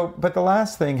throbbing. So, but the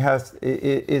last thing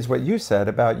is what you said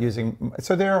about using,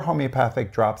 so there are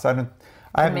homeopathic drops. I haven't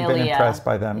been impressed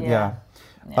by them. Yeah.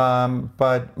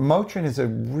 But Motrin is a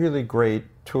really great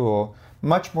tool,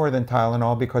 much more than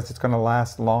Tylenol because it's going to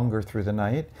last longer through the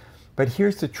night. But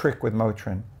here's the trick with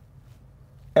Motrin.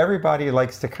 Everybody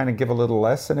likes to kind of give a little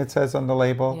less than it says on the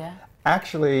label. Yeah.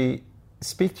 Actually,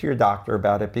 speak to your doctor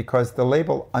about it because the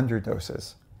label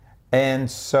underdoses. And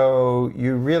so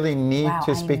you really need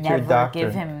to speak to your doctor. I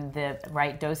never give him the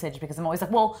right dosage because I'm always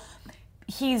like, well,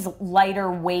 he's lighter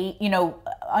weight, you know,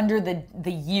 under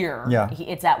the year,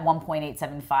 it's at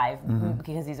 1.875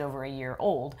 because he's over a year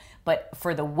old. But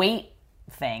for the weight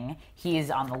thing, he's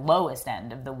on the lowest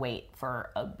end of the weight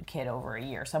for a kid over a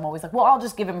year. So I'm always like, well, I'll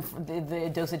just give him the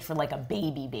dosage for like a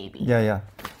baby. Yeah,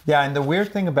 and the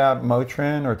weird thing about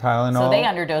Motrin or Tylenol... So they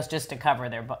underdose just to cover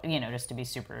their, you know, just to be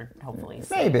super, hopefully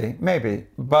safe. Maybe.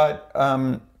 But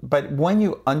when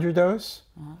you underdose,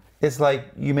 it's like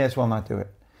you may as well not do it.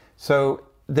 So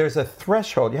there's a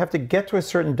threshold. You have to get to a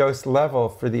certain dose level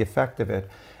for the effect of it.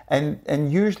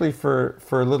 And usually for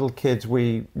little kids,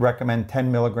 we recommend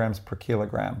 10 milligrams per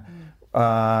kilogram,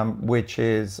 which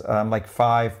is like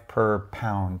 5 per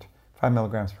pound, 5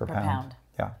 milligrams per pound.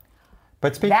 Yeah.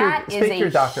 But speak to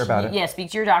your doctor about it. Yeah, speak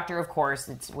to your doctor, of course.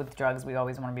 It's with drugs, we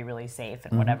always want to be really safe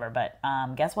and whatever. But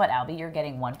guess what, Albie? You're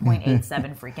getting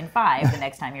 1.87 freaking 5 the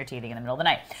next time you're teething in the middle of the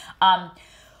night.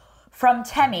 From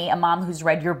Temi, a mom who's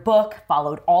read your book,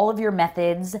 followed all of your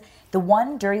methods, the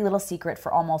one dirty little secret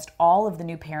for almost all of the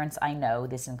new parents I know,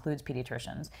 this includes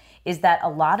pediatricians, is that a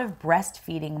lot of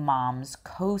breastfeeding moms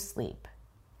co-sleep.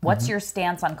 What's your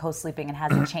stance on co-sleeping, and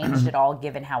has it changed at all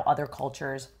given how other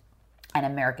cultures and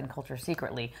American culture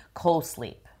secretly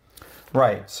co-sleep?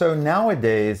 Right. So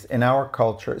nowadays in our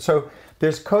culture, so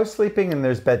there's co-sleeping and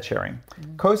there's bed sharing.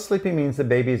 Co-sleeping means the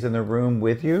baby's in the room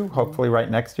with you, hopefully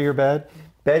right next to your bed.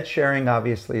 Bed sharing,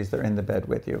 obviously, is they're in the bed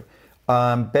with you.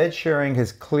 Bed sharing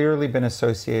has clearly been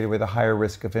associated with a higher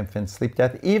risk of infant sleep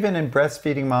death, even in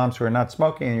breastfeeding moms who are not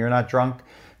smoking and you're not drunk,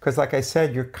 because like I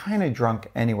said, you're kind of drunk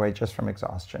anyway just from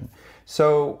exhaustion.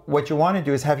 So what you want to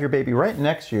do is have your baby right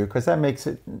next to you, because that makes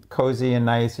it cozy and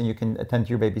nice and you can attend to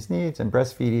your baby's needs and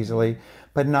breastfeed easily,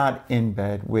 but not in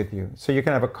bed with you. So you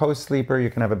can have a co-sleeper,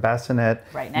 you can have a bassinet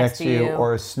right next to you,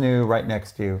 or a snoo right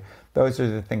next to you. Those are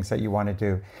the things that you want to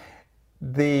do.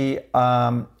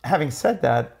 Having said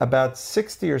that, about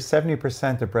 60 or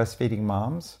 70% of breastfeeding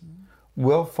moms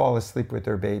will fall asleep with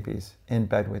their babies in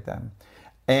bed with them.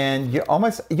 And you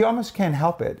almost can't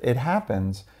help it. It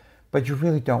happens, but you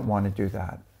really don't want to do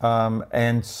that.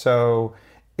 And so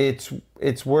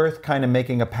it's worth kind of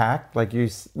making a pact, like you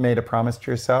made a promise to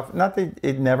yourself. Not that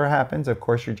it never happens. Of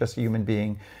course, you're just a human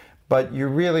being. But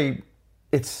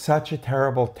it's such a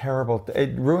terrible,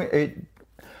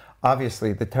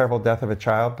 obviously, the terrible death of a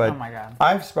child, but oh my God.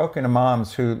 I've spoken to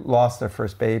moms who lost their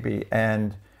first baby,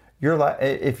 and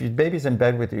if your baby's in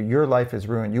bed with you, your life is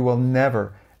ruined. You will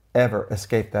never, ever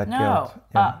escape that guilt.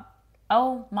 Yeah.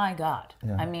 Oh my God.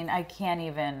 Yeah. I mean, I can't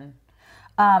even.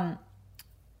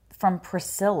 From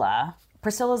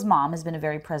Priscilla's mom has been a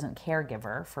very present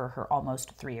caregiver for her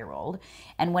almost 3-year-old,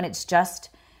 and when it's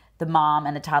just the mom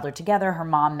and the toddler together, her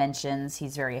mom mentions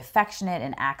he's very affectionate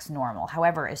and acts normal.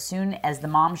 However, as soon as the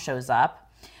mom shows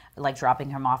up, like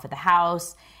dropping him off at the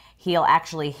house, he'll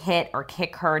actually hit or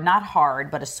kick her, not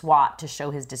hard, but a swat to show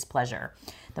his displeasure.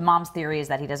 The mom's theory is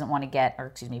that he doesn't want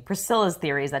to Priscilla's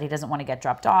theory is that he doesn't want to get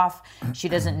dropped off. She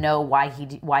doesn't know why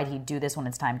he'd do this when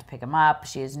it's time to pick him up.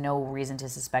 She has no reason to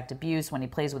suspect abuse. When he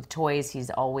plays with toys, he's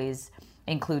always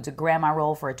includes a grandma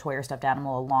role for a toy or stuffed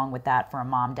animal along with that for a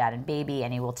mom, dad, and baby,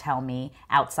 and he will tell me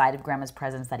outside of grandma's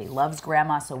presence that he loves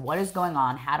grandma. So what is going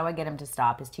on? How do I get him to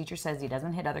stop? His teacher says he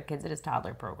doesn't hit other kids at his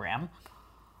toddler program.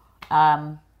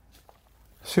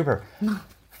 Super.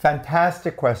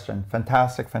 Fantastic question.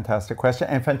 Fantastic question.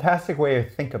 And fantastic way to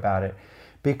think about it.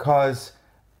 Because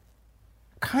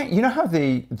you know how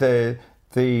the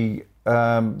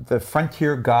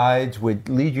frontier guides would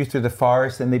lead you through the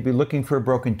forest and they'd be looking for a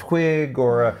broken twig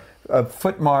or a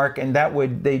footmark, and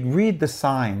they'd read the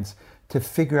signs to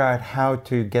figure out how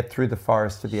to get through the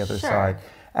forest to the other side.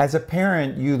 As a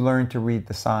parent, you learn to read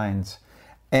the signs.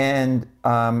 And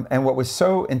what was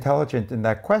so intelligent in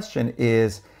that question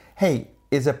is, hey,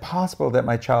 is it possible that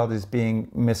my child is being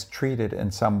mistreated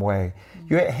in some way?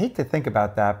 You hate to think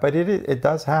about that, but it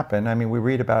does happen. I mean, we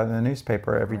read about it in the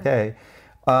newspaper every day.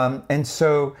 And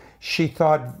so she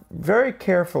thought very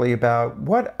carefully about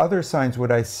what other signs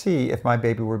would I see if my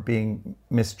baby were being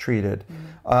mistreated.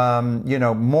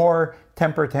 More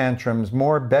temper tantrums,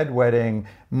 more bedwetting,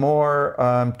 more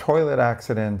toilet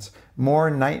accidents,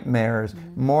 more nightmares,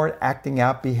 more acting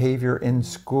out behavior in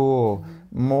school,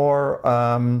 more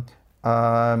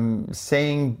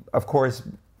saying, of course,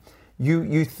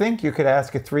 you think you could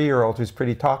ask a 3-year-old who's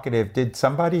pretty talkative, did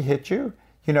somebody hit you?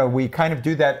 We kind of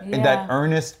do that in that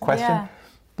earnest question,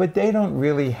 but they don't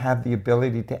really have the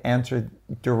ability to answer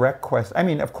direct questions. I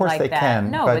mean, of course they can.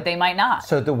 No, but they might not.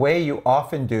 So the way you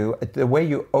open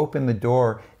the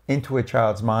door into a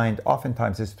child's mind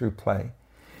oftentimes is through play.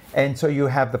 And so you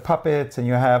have the puppets and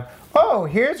you have, oh,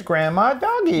 here's Grandma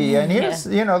Doggy and here's,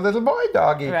 little boy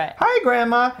Doggy. Right. Hi,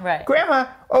 Grandma. Right. Grandma,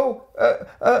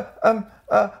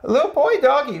 little boy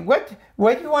Doggy, what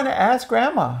do you want to ask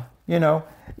Grandma?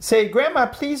 Say, Grandma,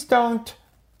 please don't,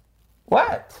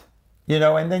 what?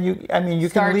 And then you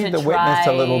can lead the witness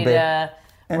a little bit.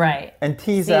 And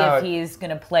tease out. See if he's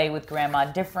going to play with Grandma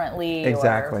differently.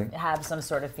 Exactly. Or have some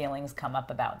sort of feelings come up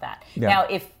about that. Yeah. Now,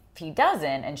 if he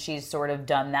doesn't, and she's sort of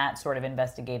done that sort of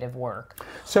investigative work.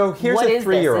 So here's a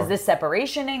 3-year-old. Is this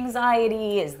separation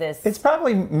anxiety? Is this... It's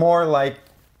probably more like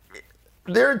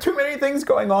there are too many things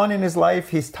going on in his life.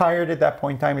 He's tired at that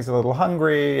point in time. He's a little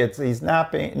hungry. He's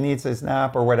napping, needs his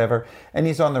nap or whatever, and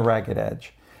he's on the ragged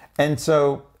edge. And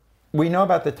so we know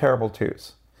about the terrible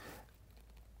twos.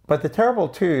 But the terrible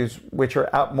twos, which are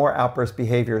more outburst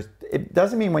behaviors, it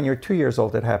doesn't mean when you're 2 years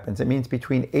old it happens. It means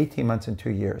between 18 months and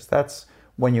 2 years. That's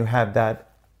when you have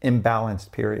that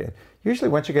imbalanced period. Usually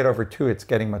once you get over 2, it's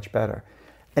getting much better.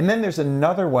 And then there's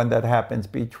another one that happens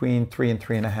between 3 and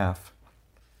 3.5.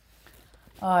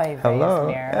 Hello.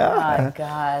 Yeah. Oh,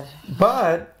 God.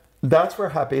 But that's where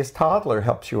Happiest Toddler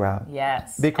helps you out.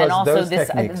 Yes. Because and also those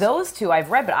techniques. Those two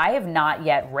I've read, but I have not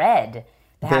yet read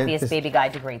The Happiest Baby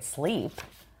Guide to Great Sleep.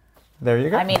 There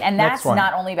you go. I mean, and that's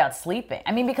not only about sleeping.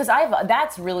 I mean, because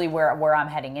that's really where I'm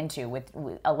heading into with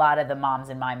a lot of the moms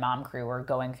in my mom crew are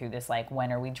going through this, like,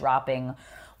 when are we dropping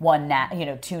one nap,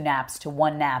 2 naps to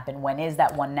 1 nap, and when is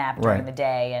that 1 nap during the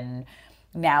day? And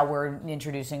now we're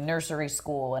introducing nursery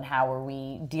school, and how are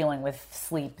we dealing with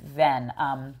sleep then?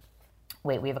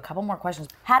 Wait, we have a couple more questions.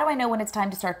 How do I know when it's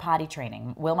time to start potty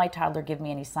training? Will my toddler give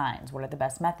me any signs? What are the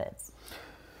best methods?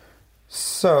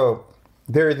 So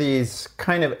there are these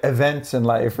kind of events in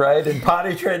life, right? And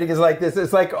potty training is like this.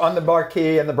 It's like on the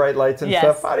marquee and the bright lights and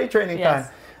stuff. Potty training time.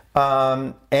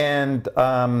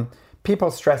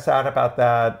 People stress out about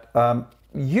that.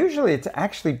 Usually it's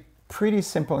actually pretty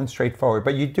simple and straightforward,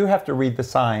 but you do have to read the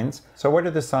signs. So what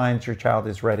are the signs your child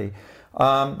is ready?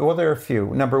 Well, there are a few.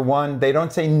 Number 1, they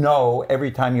don't say no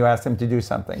every time you ask them to do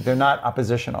something. They're not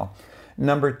oppositional.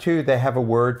 Number 2, they have a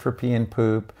word for pee and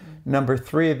poop. Number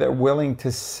 3, they're willing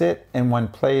to sit in one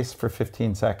place for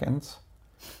 15 seconds.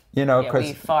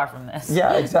 We're far from this.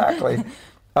 Yeah, exactly.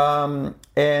 Number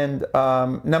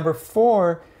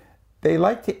 4, they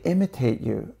like to imitate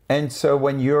you. And so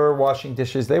when you're washing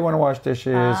dishes, they want to wash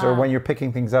dishes, or when you're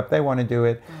picking things up, they want to do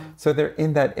it. So they're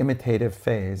in that imitative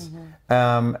phase.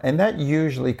 And that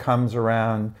usually comes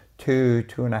around 2,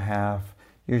 2.5,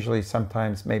 usually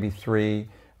sometimes maybe 3.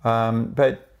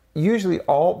 But usually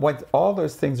once all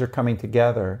those things are coming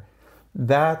together,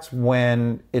 that's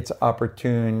when it's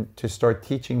opportune to start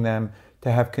teaching them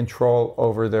to have control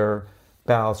over their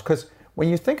bowels. Because when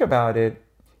you think about it,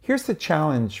 here's the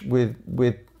challenge with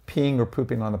peeing or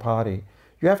pooping on the potty.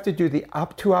 You have to do the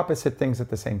 2 opposite things at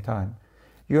the same time.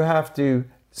 You have to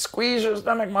squeeze your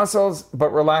stomach muscles,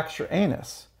 but relax your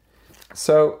anus.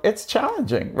 So it's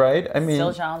challenging, right? I mean,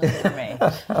 still challenging for me.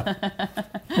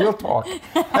 We'll talk.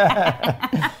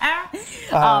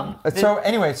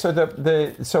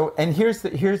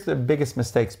 Here's the biggest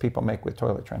mistakes people make with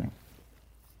toilet training.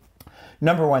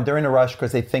 Number 1, they're in a rush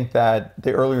because they think that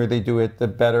the earlier they do it, the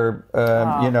better,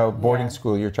 boarding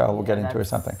school your child will get into or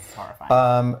something.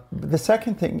 Horrifying. The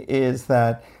second thing is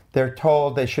that they're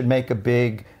told they should make a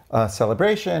big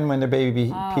celebration when the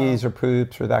baby pees or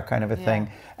poops or that kind of a thing.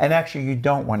 And actually, you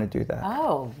don't want to do that.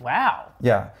 Oh, wow.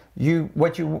 Yeah. You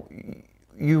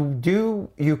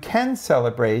can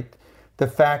celebrate the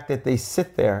fact that they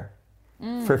sit there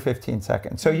for 15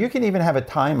 seconds. So you can even have a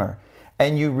timer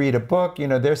and you read a book,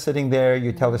 they're sitting there,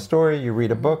 you tell a story, you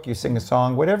read a book, you sing a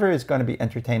song, whatever is going to be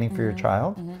entertaining for your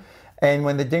child. And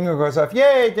when the dinger goes off,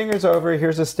 yay, dinger's over,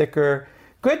 here's a sticker,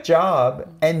 good job.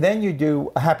 And then you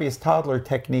do a happiest toddler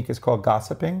technique is called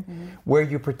gossiping, where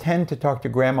you pretend to talk to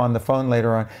grandma on the phone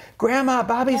later on. Grandma,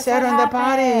 Bobby said on the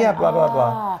potty, yeah, blah, blah,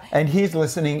 blah. And he's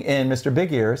listening in Mr.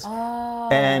 Big Ears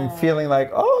and feeling like,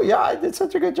 oh yeah, I did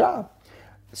such a good job.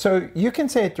 So you can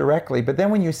say it directly, but then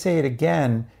when you say it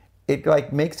again, it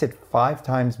makes it 5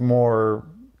 times more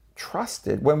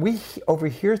trusted. When we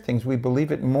overhear things, we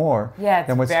believe it more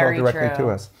than what's told directly to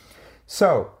us.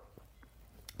 So,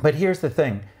 but here's the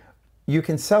thing. You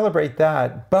can celebrate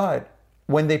that, but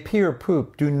when they pee or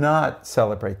poop, do not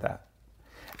celebrate that.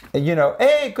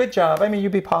 Hey, good job. I mean, you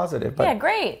be positive. But,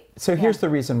 great. So here's the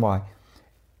reason why.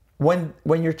 When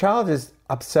your child is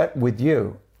upset with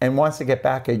you and wants to get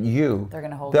back at you,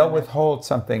 they'll withhold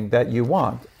something that you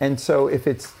want. And so if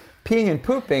it's peeing and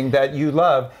pooping that you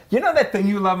love, that thing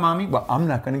you love, Mommy? Well, I'm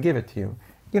not going to give it to you.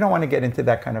 You don't want to get into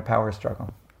that kind of power struggle.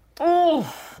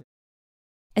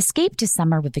 Escape to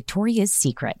summer with Victoria's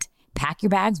Secret. Pack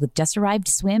your bags with just-arrived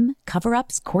swim,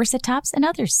 cover-ups, corset tops, and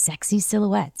other sexy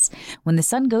silhouettes. When the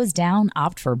sun goes down,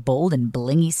 opt for bold and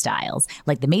blingy styles,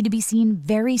 like the made-to-be-seen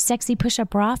Very Sexy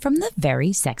Push-Up Bra from the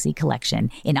Very Sexy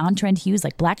Collection, in on-trend hues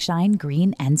like black shine,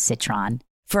 green, and citron.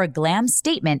 For a glam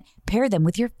statement, pair them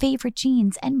with your favorite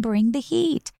jeans and bring the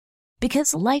heat.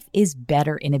 Because life is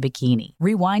better in a bikini.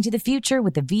 Rewind to the future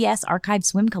with the VS Archive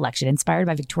Swim Collection inspired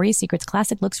by Victoria's Secret's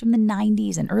classic looks from the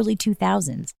 90s and early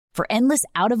 2000s. For endless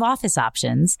out-of-office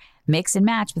options, mix and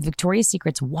match with Victoria's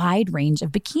Secret's wide range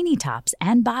of bikini tops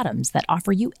and bottoms that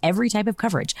offer you every type of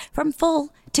coverage, from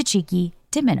full to cheeky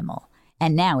to minimal.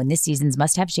 And now in this season's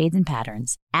must-have shades and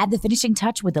patterns, add the finishing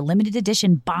touch with the limited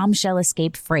edition Bombshell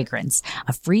Escape fragrance,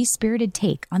 a free-spirited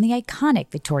take on the iconic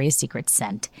Victoria's Secret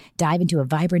scent. Dive into a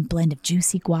vibrant blend of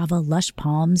juicy guava, lush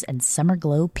palms, and summer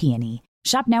glow peony.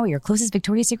 Shop now at your closest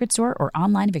Victoria's Secret store or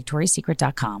online at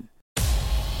victoriassecret.com.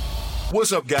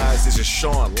 What's up, guys? This is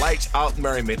Sean Lights Out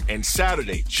Merriman, and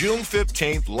Saturday, June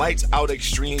 15th, Lights Out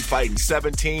Extreme Fighting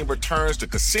 17 returns to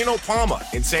Casino Palma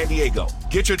in San Diego.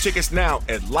 Get your tickets now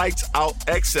at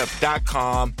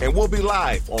lightsoutxf.com, and we'll be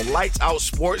live on Lights Out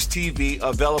Sports TV,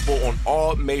 available on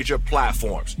all major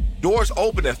platforms. Doors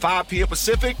open at 5 p.m.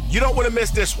 Pacific. You don't want to miss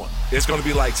this one. It's going to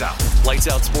be lights out. Lights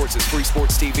Out Sports is free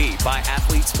sports TV by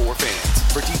athletes for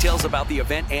fans. For details about the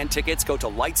event and tickets, go to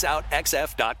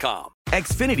lightsoutxf.com.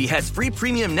 Xfinity has free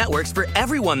premium networks for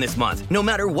everyone this month, no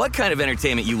matter what kind of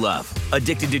entertainment you love.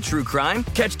 Addicted to true crime?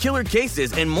 Catch killer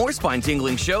cases and more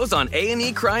spine-tingling shows on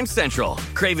A&E Crime Central.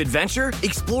 Crave adventure?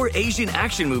 Explore Asian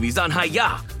action movies on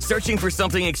Hi-YAH. Searching for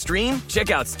something extreme?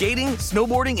 Check out skating,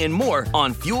 snowboarding, and more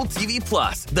on Fuel TV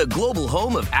Plus, the global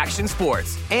home of action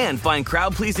sports. And find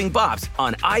crowd-pleasing bops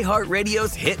on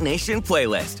iHeartRadio's Hit Nation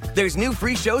playlist. There's new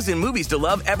free shows and movies to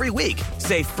love every week.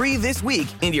 Say free this week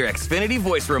in your Xfinity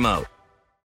voice remote.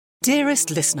 Dearest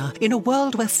listener, in a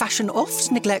world where fashion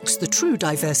oft neglects the true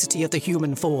diversity of the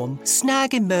human form,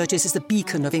 Snag emerges as the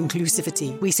beacon of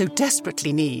inclusivity we so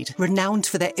desperately need. Renowned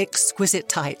for their exquisite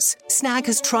tights, Snag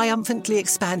has triumphantly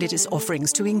expanded its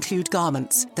offerings to include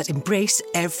garments that embrace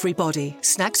every body.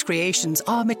 Snag's creations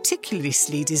are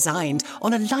meticulously designed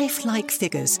on a lifelike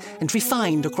figures and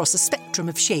refined across a spectrum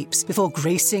of shapes before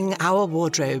gracing our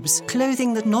wardrobes.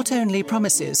 Clothing that not only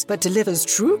promises but delivers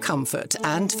true comfort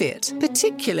and fit.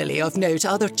 Particularly of note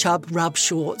are the Chub Rub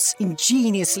shorts,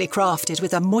 ingeniously crafted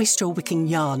with a moisture-wicking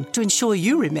yarn to ensure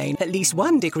you remain at least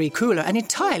 1 degree cooler and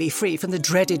entirely free from the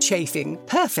dreaded chafing.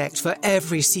 Perfect for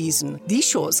every season. These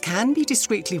shorts can be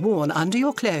discreetly worn under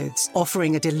your clothes,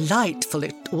 offering a delightful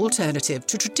alternative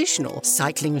to traditional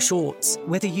cycling shorts.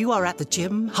 Whether you are at the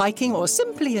gym, hiking, or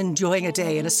simply enjoying a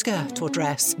day in a skirt or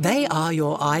dress, they are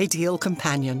your ideal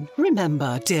companion.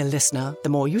 Remember, dear listener, the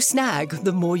more you snag,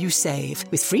 the more you save,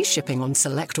 with free shipping on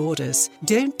select orders.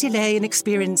 Don't delay in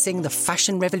experiencing the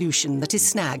fashion revolution that is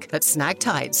Snag at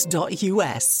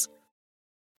snagtights.us.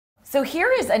 So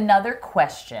here is another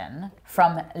question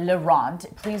from Laurent.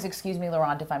 Please excuse me,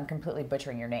 Laurent, if I'm completely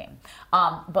butchering your name.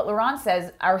 But Laurent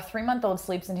says, our 3-month-old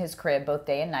sleeps in his crib both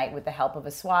day and night with the help of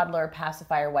a swaddler,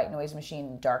 pacifier, white noise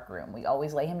machine, dark room. We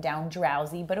always lay him down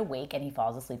drowsy but awake, and he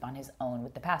falls asleep on his own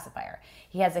with the pacifier.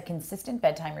 He has a consistent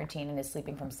bedtime routine and is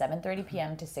sleeping from 7:30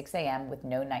 p.m. to 6 a.m. with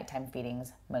no nighttime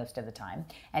feedings most of the time,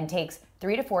 and takes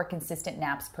 3 to 4 consistent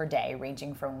naps per day,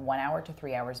 ranging from 1 hour to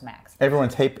 3 hours max.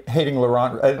 Everyone's hating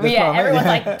Laurent at this moment. Everyone's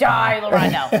like, die,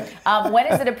 Laurent. No. When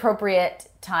is it appropriate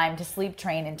time to sleep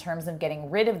train in terms of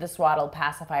getting rid of the swaddle,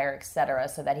 pacifier, etc.,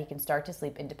 so that he can start to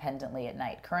sleep independently at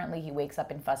night? Currently, he wakes up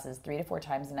and fusses 3 to 4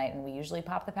 times a night, and we usually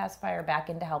pop the pacifier back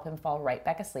in to help him fall right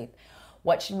back asleep.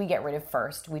 What should we get rid of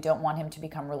first? We don't want him to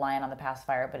become reliant on the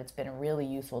pacifier, but it's been a really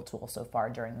useful tool so far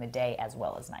during the day as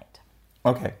well as night.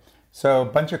 Okay, so a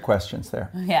bunch of questions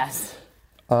there. Yes.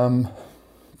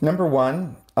 Number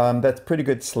one, that's pretty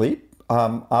good sleep.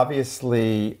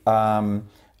 Obviously,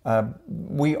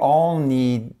 we all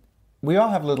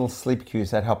have little sleep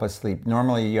cues that help us sleep.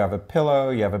 Normally you have a pillow,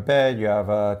 you have a bed, you have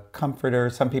a comforter.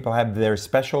 Some people have their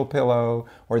special pillow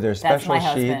or their special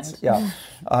sheets. Husband.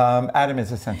 Yeah. Adam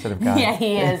is a sensitive guy. Yeah,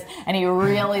 he is. And he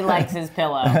really likes his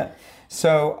pillow.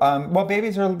 So,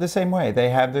 babies are the same way. They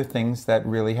have their things that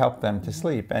really help them to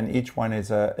sleep. And each one is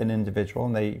an individual.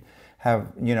 And they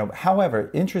have, however,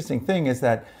 interesting thing is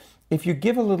that if you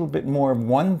give a little bit more of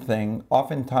one thing,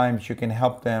 oftentimes you can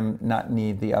help them not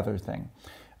need the other thing.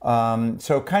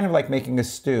 So kind of like making a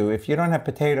stew. If you don't have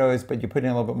potatoes, but you put in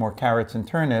a little bit more carrots and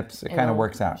turnips, it kind of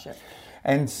works out. Sure.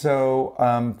 And so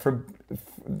for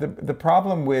the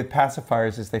problem with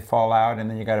pacifiers is they fall out and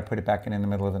then you got to put it back in the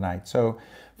middle of the night. So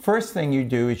first thing you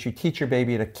do is you teach your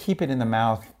baby to keep it in the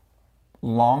mouth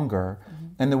longer.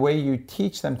 And the way you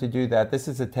teach them to do that, this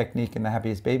is a technique in the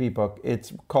Happiest Baby book,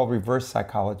 it's called reverse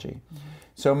psychology.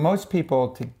 So most people,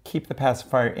 to keep the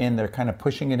pacifier in, they're kind of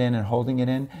pushing it in and holding it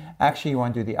in. Actually, you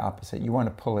want to do the opposite. You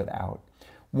want to pull it out.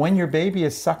 When your baby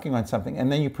is sucking on something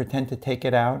and then you pretend to take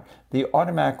it out, the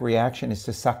automatic reaction is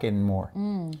to suck in more.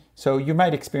 So you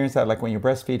might experience that like when you're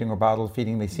breastfeeding or bottle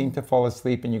feeding, they seem to fall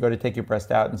asleep and you go to take your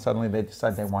breast out and suddenly they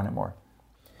decide they want it more.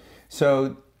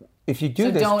 So if you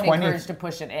do this, don't encourage to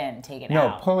push it in, take it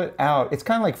out. No, pull it out. It's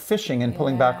kind of like fishing and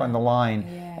pulling back on the line.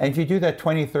 And if you do that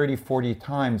 20, 30, 40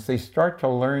 times, they start to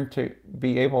learn to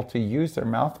be able to use their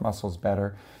mouth muscles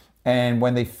better. And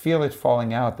when they feel it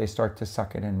falling out, they start to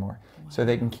suck it in more. So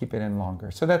they can keep it in longer.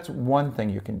 So that's one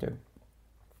thing you can do.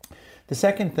 The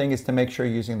second thing is to make sure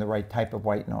you're using the right type of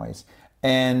white noise.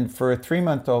 And for a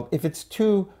 3-month-old, if it's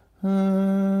too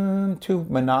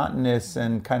monotonous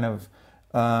and kind of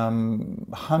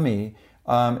hummy,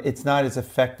 it's not as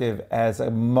effective as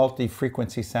a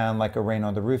multi-frequency sound like a rain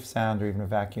on the roof sound or even a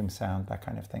vacuum sound, that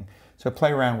kind of thing. So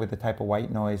play around with the type of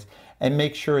white noise and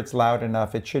make sure it's loud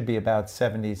enough. It should be about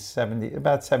 70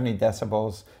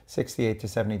 decibels, 68 to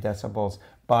 70 decibels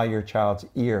by your child's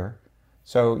ear.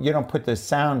 So you don't put the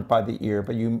sound by the ear,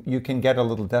 but you can get a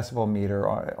little decibel meter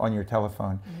on your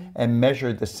telephone and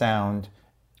measure the sound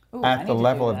at the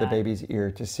level of the baby's ear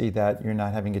to see that you're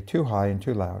not having it too high and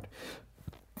too loud.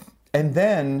 And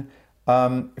then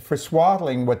for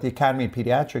swaddling, what the Academy of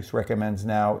Pediatrics recommends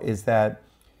now is that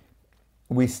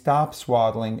we stop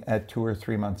swaddling at 2 or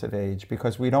 3 months of age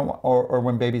because we don't, or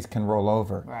when babies can roll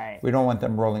over. Right. We don't want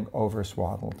them rolling over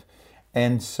swaddled.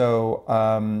 And so,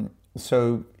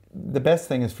 so the best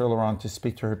thing is for Laurent to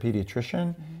speak to her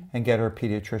pediatrician and get her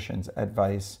pediatrician's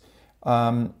advice.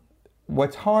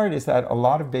 What's hard is that a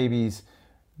lot of babies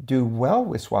do well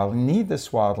with swaddling, need the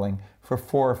swaddling for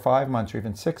 4 or 5 months or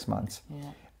even 6 months.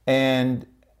 And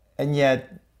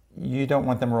yet you don't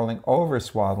want them rolling over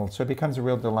swaddled. So it becomes a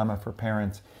real dilemma for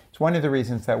parents. It's one of the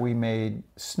reasons that we made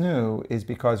SNOO is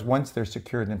because once they're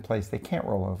secured in place, they can't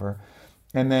roll over.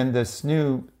 And then the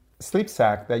SNOO sleep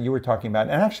sack that you were talking about,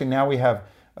 and actually now we have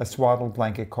a swaddled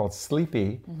blanket called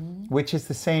Sleepy, which is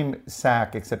the same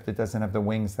sack except it doesn't have the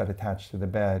wings that attach to the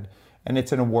bed. And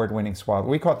it's an award-winning swaddle.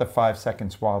 We call it the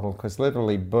 5-second swaddle because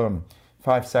literally, boom,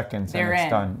 5 seconds and it's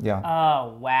done. Yeah.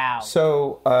 Oh, wow.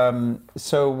 So,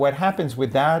 so what happens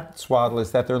with that swaddle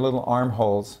is that they're little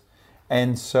armholes.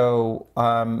 And so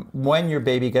when your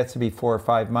baby gets to be 4 or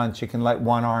 5 months, you can let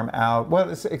one arm out. Well,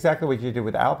 it's exactly what you did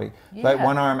with Albie. Yeah. Let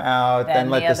one arm out,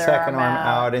 then let the second arm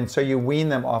out. And so you wean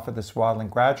them off of the swaddling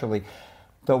gradually.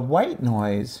 The white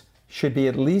noise should be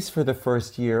at least for the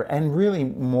first year, and really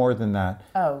more than that.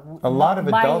 Oh, a lot of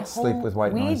adults sleep with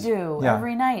white noise. We do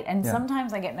every night, and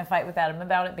sometimes I get in a fight with Adam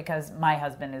about it because my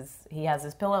husband he has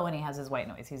his pillow and he has his white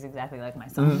noise. He's exactly like my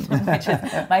son, which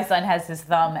is my son has his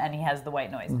thumb and he has the white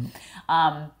noise.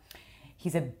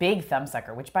 He's a big thumb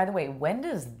sucker. Which, by the way, when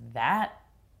does that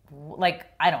like,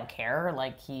 I don't care.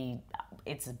 Like,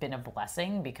 it's been a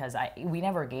blessing because we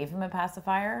never gave him a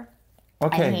pacifier.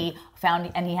 Okay.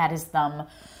 And he had his thumb.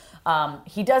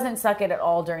 He doesn't suck it at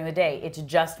all during the day. It's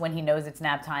just when he knows it's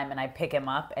nap time and I pick him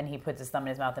up and he puts his thumb in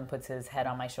his mouth and puts his head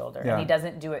on my shoulder. Yeah. And he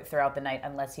doesn't do it throughout the night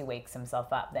unless he wakes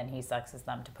himself up. Then he sucks his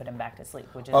thumb to put him back to sleep,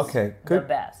 which is the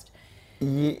best.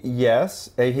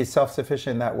 Yes, he's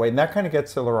self-sufficient in that way. And that kind of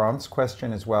gets to Laurent's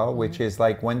question as well, which is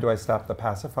like, when do I stop the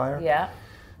pacifier? Yeah.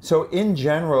 So in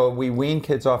general, we wean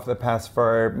kids off the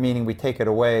pacifier, meaning we take it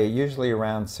away, usually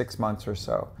around 6 months or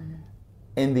so. Mm-hmm.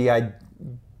 In the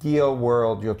ideal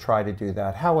world, you'll try to do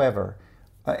that. However,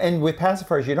 and with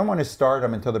pacifiers, you don't want to start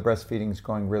them until the breastfeeding is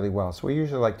going really well. So we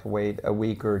usually like to wait a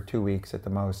week or 2 weeks at the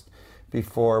most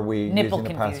before we nipple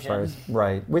using confusion. the pacifiers.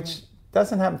 Right, which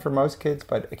doesn't happen for most kids,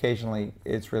 but occasionally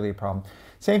it's really a problem.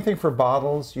 Same thing for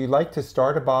bottles. You like to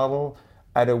start a bottle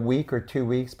at a week or 2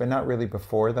 weeks, but not really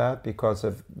before that because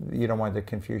you don't want to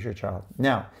confuse your child.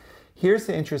 Now, here's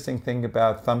the interesting thing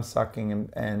about thumb sucking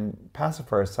and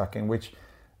pacifier sucking, which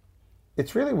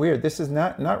it's really weird. This is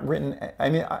not written. I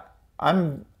mean,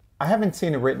 I haven't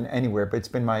seen it written anywhere, but it's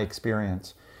been my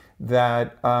experience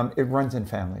that it runs in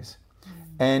families.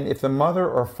 And if the mother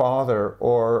or father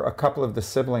or a couple of the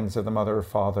siblings of the mother or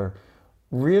father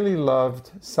really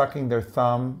loved sucking their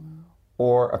thumb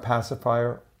or a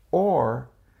pacifier or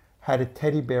had a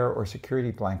teddy bear or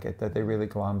security blanket that they really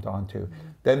glommed onto,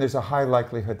 then there's a high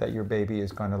likelihood that your baby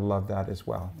is going to love that as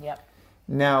well. Yep.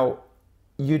 Now,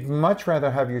 you'd much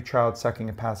rather have your child sucking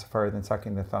a pacifier than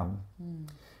sucking the thumb,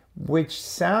 which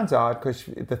sounds odd because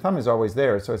the thumb is always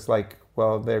there. So it's like,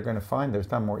 well, they're going to find their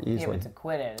thumb more easily. Yeah, but to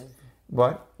quit it.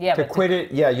 What? Yeah, to quit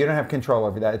it, yeah, you don't have control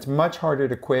over that. It's much harder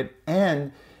to quit,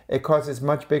 and it causes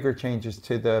much bigger changes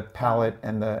to the palate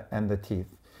and the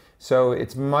teeth. So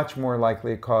it's much more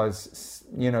likely to cause,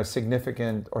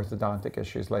 significant orthodontic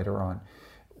issues later on.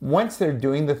 Once they're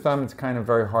doing the thumb, it's kind of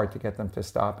very hard to get them to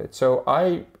stop it. So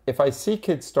if I see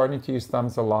kids starting to use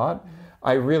thumbs a lot,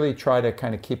 I really try to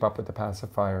kind of keep up with the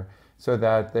pacifier so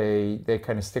that they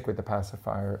kind of stick with the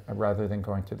pacifier rather than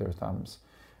going to their thumbs.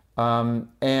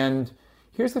 And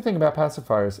here's the thing about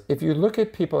pacifiers. If you look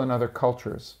at people in other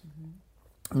cultures,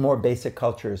 more basic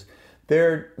cultures,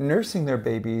 they're nursing their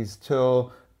babies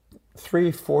till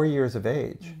 3-4 years of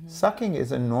age. Sucking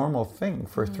is a normal thing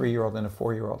for a 3-year-old and a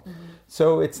 4-year-old.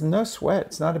 So it's no sweat.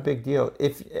 It's not a big deal.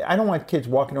 I don't want kids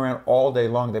walking around all day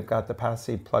long. They've got the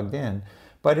paci plugged in.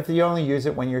 But if you only use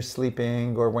it when you're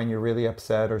sleeping or when you're really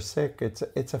upset or sick,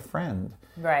 it's a friend.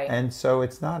 Right. And so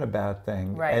it's not a bad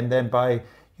thing. Right. And then by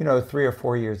 3 or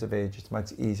 4 years of age, it's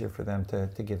much easier for them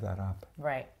to give that up.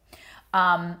 Right.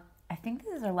 I think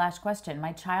this is our last question.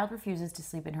 My child refuses to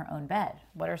sleep in her own bed.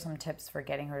 What are some tips for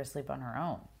getting her to sleep on her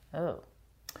own? Oh.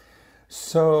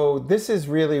 So this is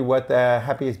really what the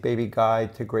Happiest Baby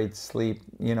Guide to Great Sleep,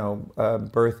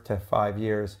 birth to 5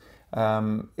 years,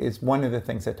 is one of the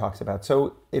things it talks about.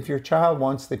 So if your child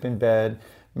won't sleep in bed,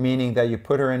 meaning that you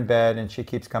put her in bed and she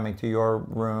keeps coming to your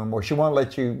room, or she won't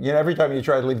let you, every time you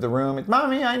try to leave the room, it's,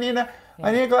 Mommy, I need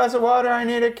a glass of water, I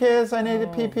need a kiss, I need a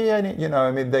pee-pee,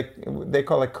 they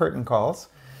call it curtain calls.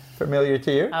 Familiar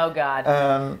to you? Oh, God.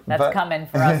 That's coming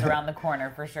for us around the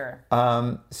corner, for sure.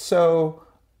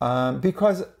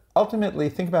 Because ultimately,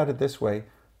 think about it this way.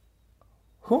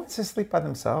 Who wants to sleep by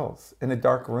themselves in a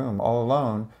dark room all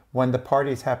alone when the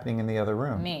party's happening in the other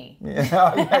room? Me.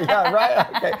 Yeah, right.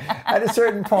 Okay. At a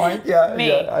certain point, yeah,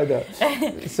 I know.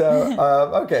 So,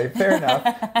 okay, fair enough.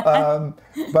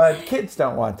 But kids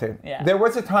don't want to. Yeah. There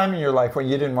was a time in your life when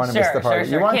you didn't want to miss the party.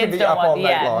 Sure. You want kids to be up all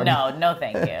night long. No,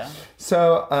 thank you.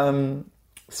 So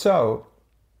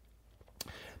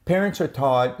parents are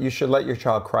taught you should let your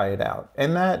child cry it out.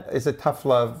 And that is a tough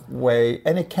love way.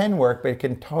 And it can work, but it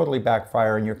can totally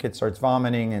backfire and your kid starts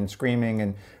vomiting and screaming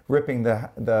and ripping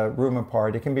the room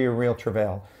apart. It can be a real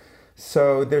travail.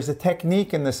 So there's a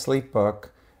technique in the sleep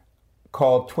book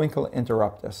called Twinkle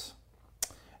Interruptus.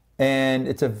 And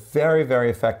it's a very, very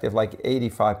effective, like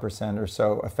 85% or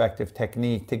so effective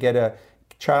technique to get a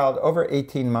child over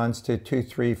 18 months to 2,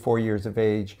 3, 4 years of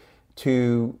age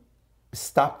to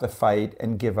stop the fight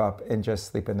and give up and just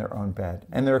sleep in their own bed.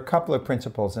 And there are a couple of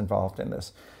principles involved in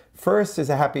this. First is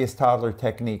a Happiest Toddler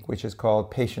technique, which is called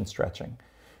patient stretching.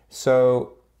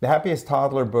 So the Happiest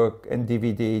Toddler book and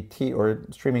DVD or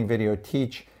streaming video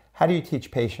teach how do you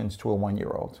teach patience to a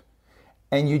 1-year-old.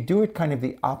 And you do it kind of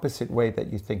the opposite way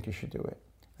that you think you should do it.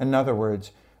 In other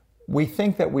words, we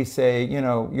think that we say,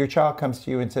 your child comes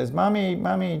to you and says, Mommy,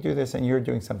 do this, and you're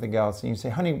doing something else. And you say,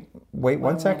 honey, wait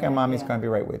 1 second, Mommy's going to be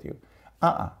right with you.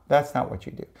 That's not what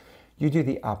you do. You do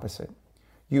the opposite.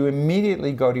 You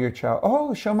immediately go to your child,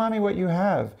 oh, show Mommy what you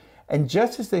have. And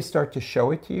just as they start to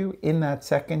show it to you in that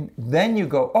second, then you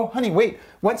go, oh, honey, wait,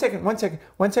 1 second,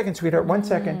 sweetheart, 1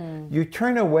 second. You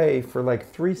turn away for like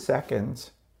 3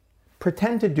 seconds,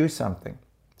 pretend to do something.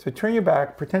 So turn your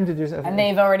back, pretend to do something. And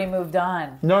they've already moved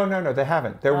on. No, they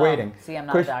haven't. They're waiting. See, I'm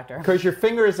not a doctor. Because your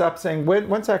finger is up saying, wait,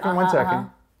 1 second, 1 second.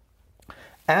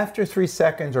 After 3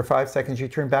 seconds or 5 seconds, you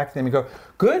turn back to them and go,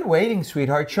 good waiting,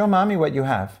 sweetheart. Show mommy what you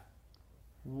have.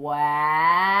 Wow.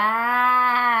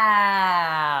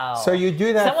 So you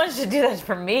do that. Someone should do that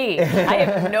for me. I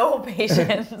have no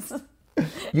patience.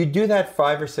 You do that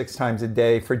 5 or 6 times a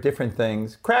day for different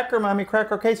things. Cracker, mommy,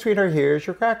 cracker. Okay, sweetheart, here's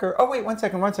your cracker. Oh, wait, 1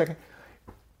 second.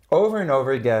 Over and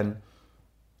over again.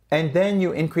 And then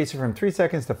you increase it from 3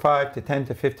 seconds to 5 to 10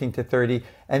 to 15 to 30.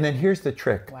 And then here's the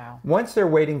trick. Wow. Once they're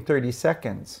waiting 30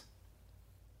 seconds,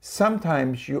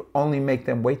 sometimes you only make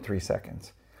them wait 3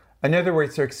 seconds. In other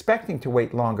words, they're expecting to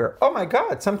wait longer. Oh my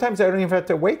God, sometimes I don't even have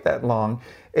to wait that long.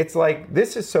 It's like,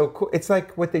 this is so cool. It's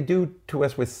like what they do to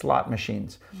us with slot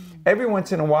machines. Every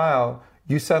once in a while,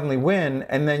 you suddenly win,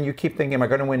 and then you keep thinking, am I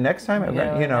going to win next time?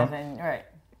 Right.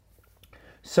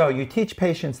 So you teach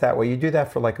patients that way. You do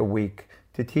that for like a week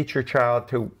to teach your child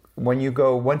to, when you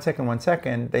go 1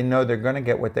 second, they know they're going to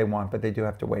get what they want, but they do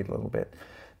have to wait a little bit.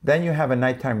 Then you have a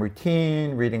nighttime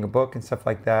routine, reading a book and stuff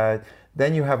like that.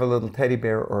 Then you have a little teddy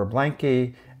bear or a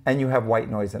blankie, and you have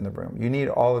white noise in the room. You need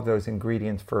all of those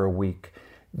ingredients for a week.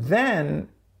 Then,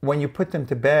 when you put them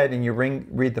to bed and you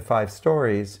read the 5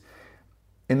 stories,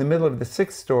 in the middle of the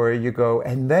 6th story, you go,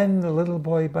 and then the little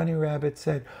boy bunny rabbit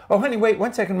said, oh, honey, wait,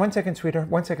 1 second, sweetheart,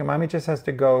 1 second. Mommy just has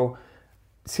to go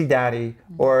see daddy.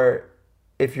 Or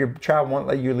if your child won't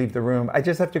let you leave the room, I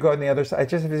just have to go on the other side. I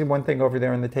just have to see one thing over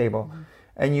there on the table.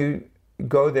 And you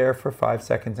go there for 5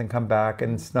 seconds and come back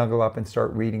and snuggle up and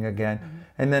start reading again.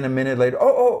 And then a minute later,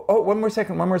 oh, 1 more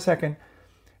second.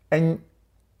 And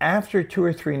after 2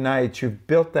 or 3 nights, you've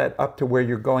built that up to where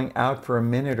you're going out for a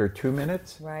minute or 2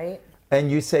 minutes. Right. And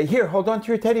you say, here, hold on to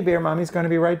your teddy bear. Mommy's going to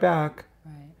be right back.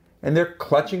 Right. And they're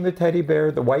clutching the teddy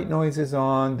bear. The white noise is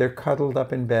on. They're cuddled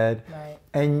up in bed. Right.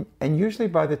 And usually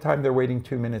by the time they're waiting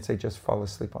 2 minutes, they just fall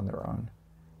asleep on their own.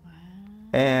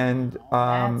 And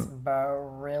that's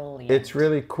brilliant. It's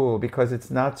really cool because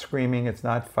it's not screaming, it's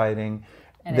not fighting.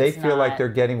 And they feel like they're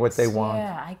getting what they want.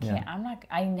 Yeah, I can't. Yeah.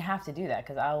 I have to do that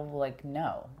because I'll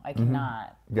no, I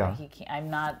cannot. Yeah. I'm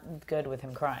not good with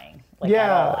him crying. At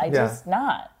all. Just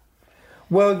not.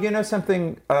 Well, you know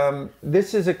something,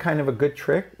 this is a kind of a good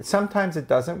trick. Sometimes it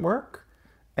doesn't work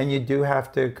and you do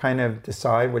have to kind of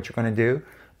decide what you're going to do.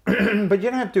 But you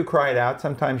don't have to cry it out.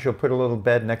 Sometimes you'll put a little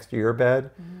bed next to your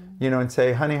bed. And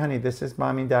say, honey, this is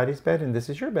mommy and daddy's bed, and this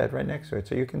is your bed right next to it.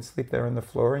 So you can sleep there on the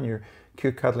floor in your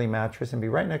cute, cuddly mattress and be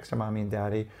right next to mommy and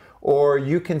daddy. Or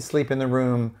you can sleep in the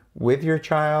room with your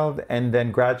child and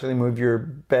then gradually move your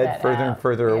bed further and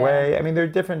further away. I mean, there are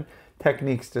different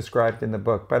techniques described in the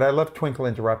book, but I love Twinkle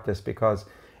Interruptus because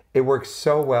it works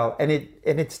so well. And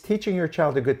it's teaching your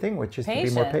child a good thing, which is to be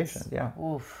more patient. Yeah.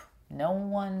 Oof. No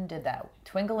one did that.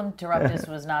 Twinkle Interruptus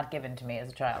was not given to me as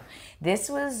a child. This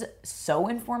was so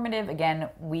informative. Again,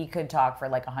 we could talk for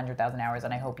like 100,000 hours,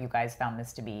 and I hope you guys found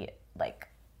this to be like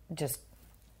just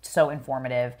so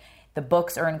informative. The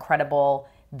books are incredible.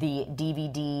 The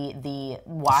DVD, the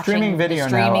streaming video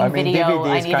now. I mean,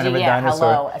 DVD is kind of a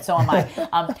dinosaur. Hello. So am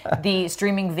I. The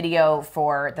streaming video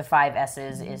for the 5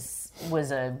 S's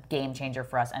was a game changer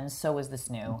for us, and so is the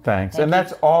Snoo. Thanks. And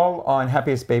that's all on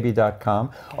happiestbaby.com.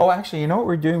 Okay. Oh, actually, you know what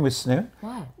we're doing with Snoo?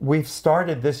 What? We've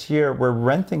started this year, we're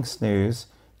renting Snoos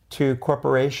to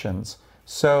corporations.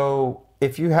 So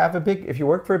if you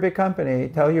work for a big company,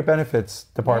 tell your benefits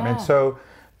department. Yeah. So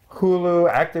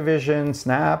Hulu, Activision,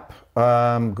 Snap,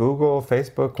 Google,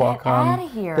 Facebook,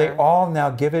 Qualcomm, they all now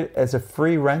give it as a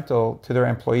free rental to their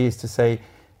employees to say,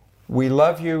 we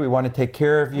love you. We want to take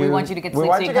care of you. We want you to get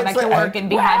sleep so you can come back to work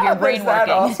and have your brain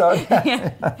working. Also.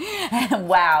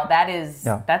 Wow,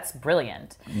 that's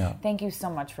brilliant. Yeah. Thank you so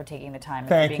much for taking the time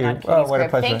and being on Katie's what a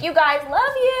pleasure. Thank you guys.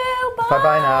 Love you. Bye.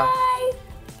 Bye-bye now.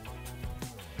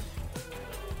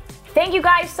 Thank you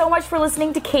guys so much for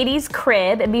listening to Katie's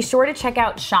Crib, and be sure to check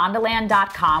out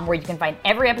Shondaland.com where you can find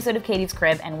every episode of Katie's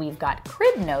Crib, and we've got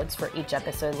crib notes for each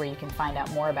episode where you can find out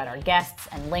more about our guests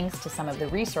and links to some of the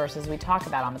resources we talk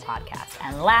about on the podcast.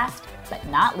 And last but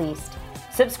not least,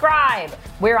 subscribe.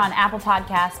 We're on Apple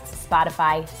Podcasts,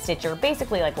 Spotify, Stitcher,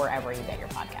 basically like wherever you get your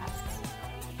podcasts.